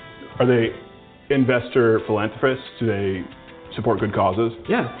 Are they investor philanthropists? Do they support good causes?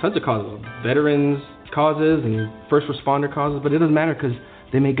 Yeah, tons of causes. Veterans causes and first responder causes, but it doesn't matter because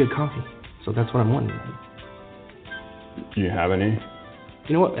they make good coffee. So that's what I'm wondering. Do you have any?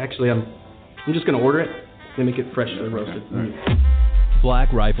 You know what? Actually, I'm just going to order it. They make it freshly roasted. Right.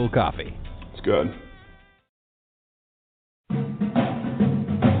 Black Rifle Coffee. It's good.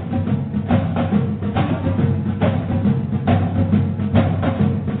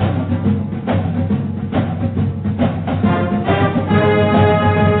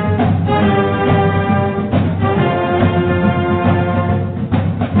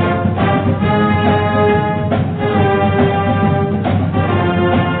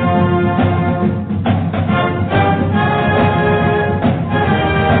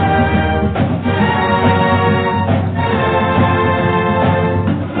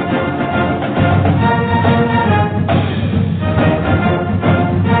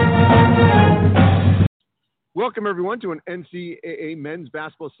 Welcome, everyone, to an NCAA Men's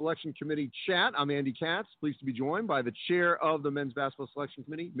Basketball Selection Committee chat. I'm Andy Katz, pleased to be joined by the chair of the Men's Basketball Selection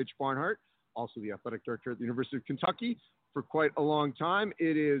Committee, Mitch Barnhart, also the athletic director at the University of Kentucky for quite a long time.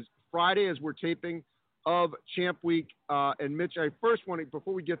 It is Friday as we're taping of Champ Week. And Mitch, I first want to,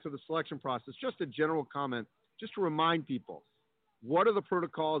 before we get to the selection process, just a general comment, just to remind people, what are the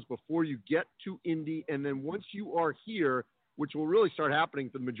protocols before you get to Indy? And then once you are here, which will really start happening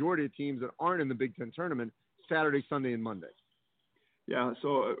for the majority of teams that aren't in the Big Ten tournament, Saturday, Sunday, and Monday. Yeah,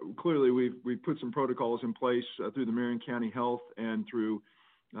 so clearly we've put some protocols in place through the Marion County Health and through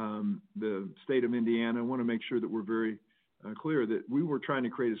the state of Indiana. I want to make sure that we're very clear that we were trying to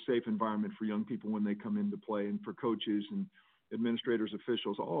create a safe environment for young people when they come into play, and for coaches and administrators,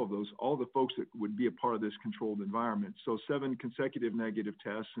 officials, all of those, all the folks that would be a part of this controlled environment. So 7 consecutive negative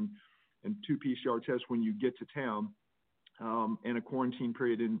tests and 2 PCR tests when you get to town. and a quarantine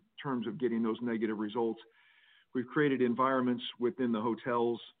period in terms of getting those negative results. We've created environments within the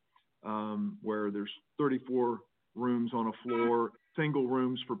hotels where there's 34 rooms on a floor, single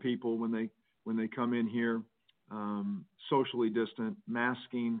rooms for people when they come in here, socially distant,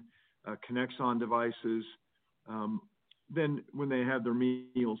 masking, Connexon devices. Then when they have their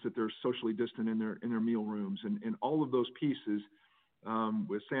meals, that they're socially distant in their meal rooms, and all of those pieces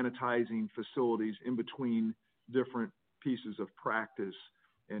with sanitizing facilities in between different pieces of practice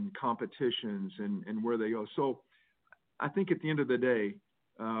and competitions and where they go. So I think at the end of the day,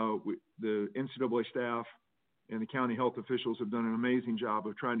 the NCAA staff and the county health officials have done an amazing job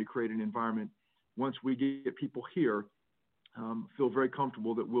of trying to create an environment. Once we get people here, feel very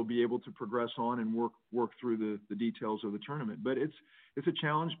comfortable that we'll be able to progress on and work through the details of the tournament. But it's a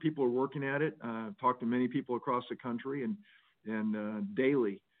challenge. People are working at it. I've talked to many people across the country, and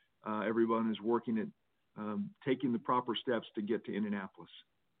daily everyone is working at taking the proper steps to get to Indianapolis.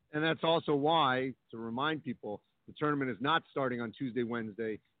 And that's also why, to remind people, the tournament is not starting on Tuesday,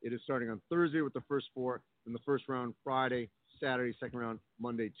 Wednesday. It is starting on Thursday with the first four, and the first round Friday, Saturday, second round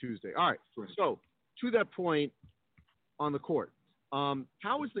Monday, Tuesday. All right. So to that point on the court,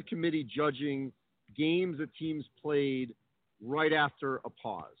 how is the committee judging games that teams played right after a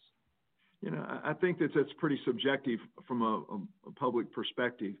pause? I think that's pretty subjective from a public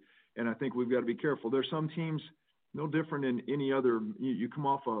perspective, and I think we've got to be careful. There's some teams no different than any other. You come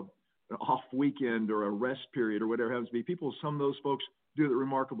off an off weekend or a rest period or whatever it happens to be. Some of those folks do it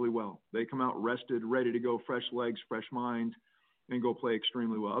remarkably well. They come out rested, ready to go, fresh legs, fresh minds, and go play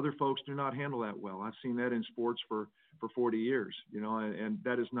extremely well. Other folks do not handle that well. I've seen that in sports for 40 years, and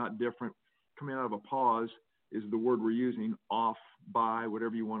that is not different. Coming out of a pause is the word we're using, off, by,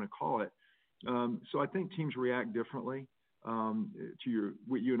 whatever you want to call it. So I think teams react differently. To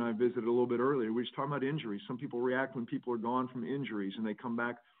what you and I visited a little bit earlier, we just talking about injuries. Some people react when people are gone from injuries and they come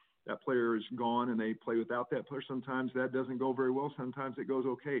back, that player is gone and they play without that player. Sometimes that doesn't go very well. Sometimes it goes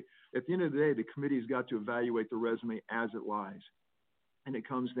okay. At the end of the day, the committee's got to evaluate the resume as it lies. And it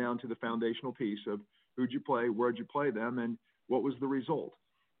comes down to the foundational piece of who'd you play, where'd you play them, and what was the result.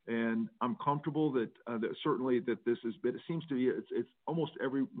 And I'm comfortable that certainly that this is, but it seems to be, it's almost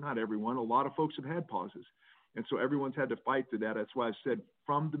not everyone, a lot of folks have had pauses. And so everyone's had to fight through that. That's why I've said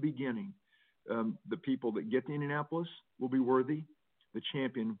from the beginning, the people that get to Indianapolis will be worthy. The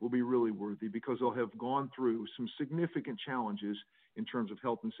champion will be really worthy because they'll have gone through some significant challenges in terms of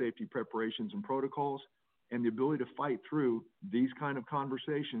health and safety preparations and protocols, and the ability to fight through these kind of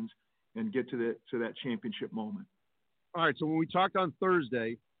conversations and get to that championship moment. All right. So when we talked on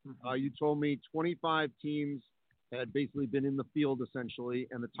Thursday, you told me 25 teams had basically been in the field essentially,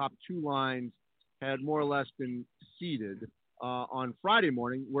 and the top two lines had more or less been seeded. On Friday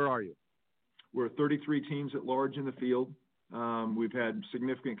morning, where are you? We're 33 teams at large in the field. We've had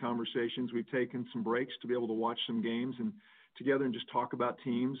significant conversations. We've taken some breaks to be able to watch some games and together and just talk about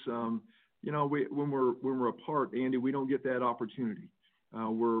teams. When we're apart, Andy, we don't get that opportunity.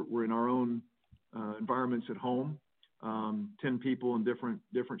 We're in our own environments at home, 10 people in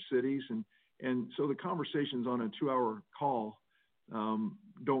different cities, and so the conversations on a 2-hour call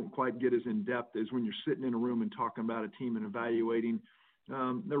don't quite get as in depth as when you're sitting in a room and talking about a team and evaluating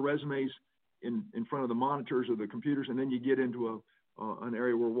their resumes in front of the monitors or the computers, and then you get into an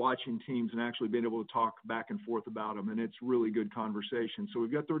area where watching teams and actually being able to talk back and forth about them, and it's really good conversation. So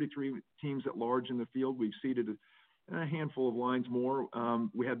we've got 33 teams at large in the field. We've seeded a handful of lines more.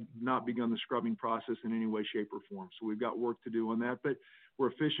 We have not begun the scrubbing process in any way, shape, or form, so we've got work to do on that, but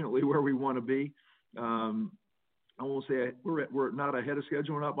we're efficiently where we want to be. I won't say we're not ahead of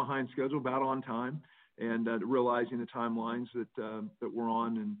schedule, we're not behind schedule, about on time, and realizing the timelines that we're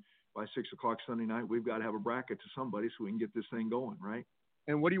on, and by 6 o'clock Sunday night, we've got to have a bracket to somebody so we can get this thing going, right?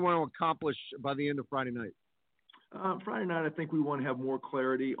 And what do you want to accomplish by the end of Friday night? Friday night, I think we want to have more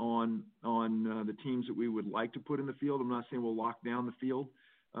clarity on the teams that we would like to put in the field. I'm not saying we'll lock down the field,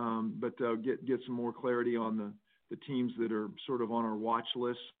 but get some more clarity on the teams that are sort of on our watch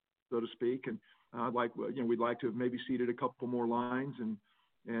list, so to speak. And we'd like to have maybe seeded a couple more lines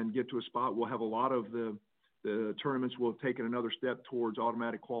and get to a spot. We'll have a lot of the tournaments will have taken another step towards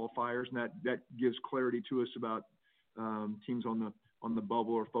automatic qualifiers, and that gives clarity to us about teams on the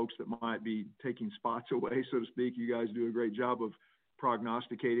bubble or folks that might be taking spots away, so to speak. You guys do a great job of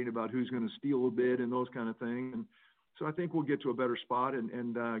prognosticating about who's going to steal a bid and those kind of things. And so I think we'll get to a better spot.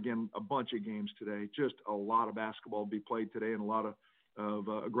 And again, a bunch of games today, just a lot of basketball to be played today, and a lot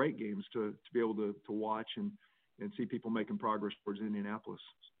of great games to be able to watch and see people making progress towards Indianapolis.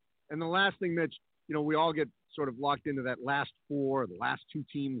 And the last thing, Mitch, we all get sort of locked into that last four, the last two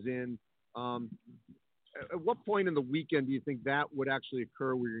teams in. at what point in the weekend do you think that would actually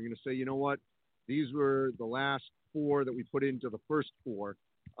occur where you're going to say, you know what, these were the last 4 that we put into the first 4,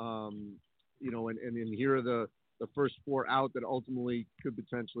 and here are the first 4 out that ultimately could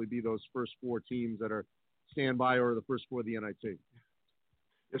potentially be those first 4 teams that are standby or the first 4 of the NIT?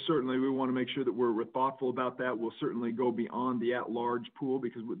 Yes, certainly, we want to make sure that we're thoughtful about that. We'll certainly go beyond the at-large pool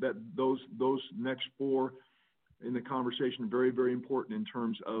because those next 4 in the conversation are very, very important in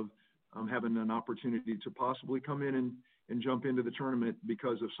terms of having an opportunity to possibly come in and jump into the tournament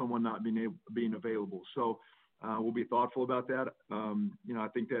because of someone not being available. So we'll be thoughtful about that. I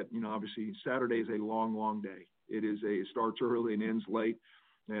think that, obviously Saturday is a long, long day. It starts early and ends late,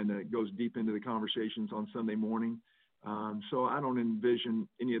 and it goes deep into the conversations on Sunday morning. So I don't envision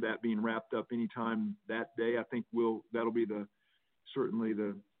any of that being wrapped up anytime that day. I think that'll be certainly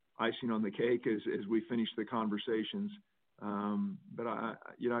the icing on the cake as we finish the conversations. But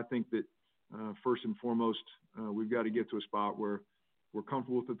I think that first and foremost, we've got to get to a spot where we're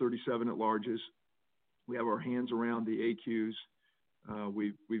comfortable with the 37 at larges. We have our hands around the AQs.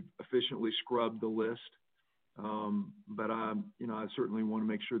 We've efficiently scrubbed the list. But I certainly want to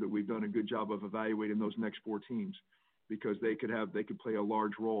make sure that we've done a good job of evaluating those next 4 teams because they could play a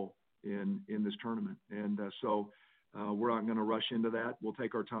large role in this tournament. And so we're not going to rush into that. We'll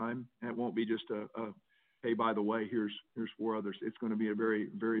take our time. And it won't be just hey, by the way, here's 4 others. It's going to be a very,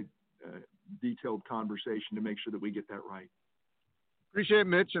 very detailed conversation to make sure that we get that right. Appreciate it,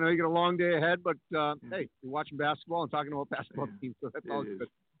 Mitch. I know you got a long day ahead, but hey, you're watching basketball and talking about basketball teams, so that's all good.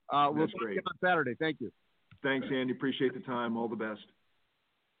 We'll see you on Saturday. Thank you. Thanks, Andy. Appreciate the time. All the best.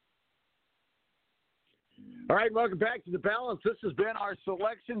 All right, welcome back to The Balance. This has been our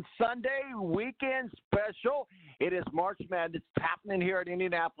Selection Sunday weekend special. It is March Madness happening here at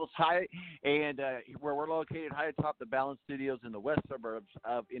Indianapolis High, and where we're located high atop the Balance Studios in the west suburbs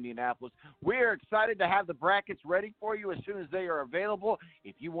of Indianapolis. We are excited to have the brackets ready for you as soon as they are available.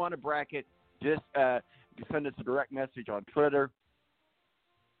 If you want a bracket, just send us a direct message on Twitter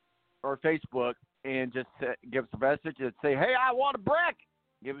or Facebook and just give us a message and say, hey, I want a bracket.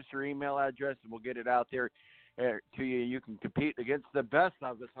 Give us your email address, and we'll get it out there to you. You can compete against the best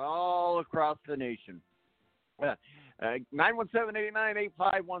of us all across the nation.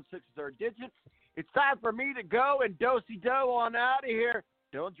 917-898-5516 is our digits. It's time for me to go and do-si-do on out of here.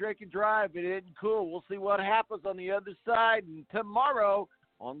 Don't drink and drive. It isn't cool. We'll see what happens on the other side tomorrow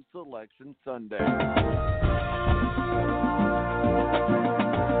on Selection Sunday.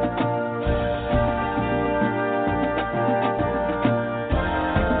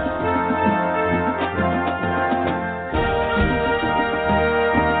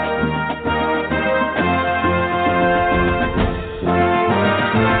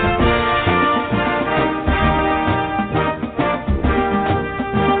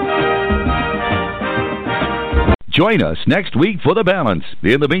 Join us next week for The Balance.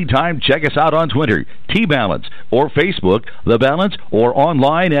 In the meantime, check us out on Twitter, T-Balance, or Facebook, The Balance, or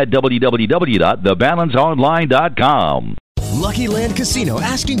online at www.thebalanceonline.com. Lucky Land Casino,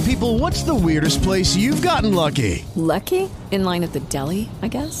 asking people, what's the weirdest place you've gotten lucky? Lucky? In line at the deli, I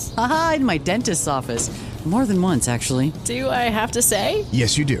guess? Aha, in my dentist's office. More than once, actually. Do I have to say?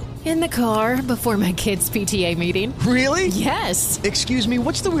 Yes, you do. In the car before my kids' PTA meeting. Really? Yes. Excuse me,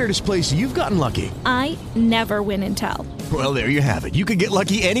 what's the weirdest place you've gotten lucky? I never win and tell. Well, there you have it. You can get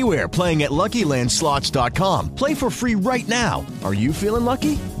lucky anywhere, playing at LuckyLandSlots.com. Play for free right now. Are you feeling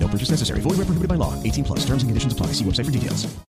lucky? No purchase necessary. Void where prohibited by law. 18+. Terms and conditions apply. See website for details.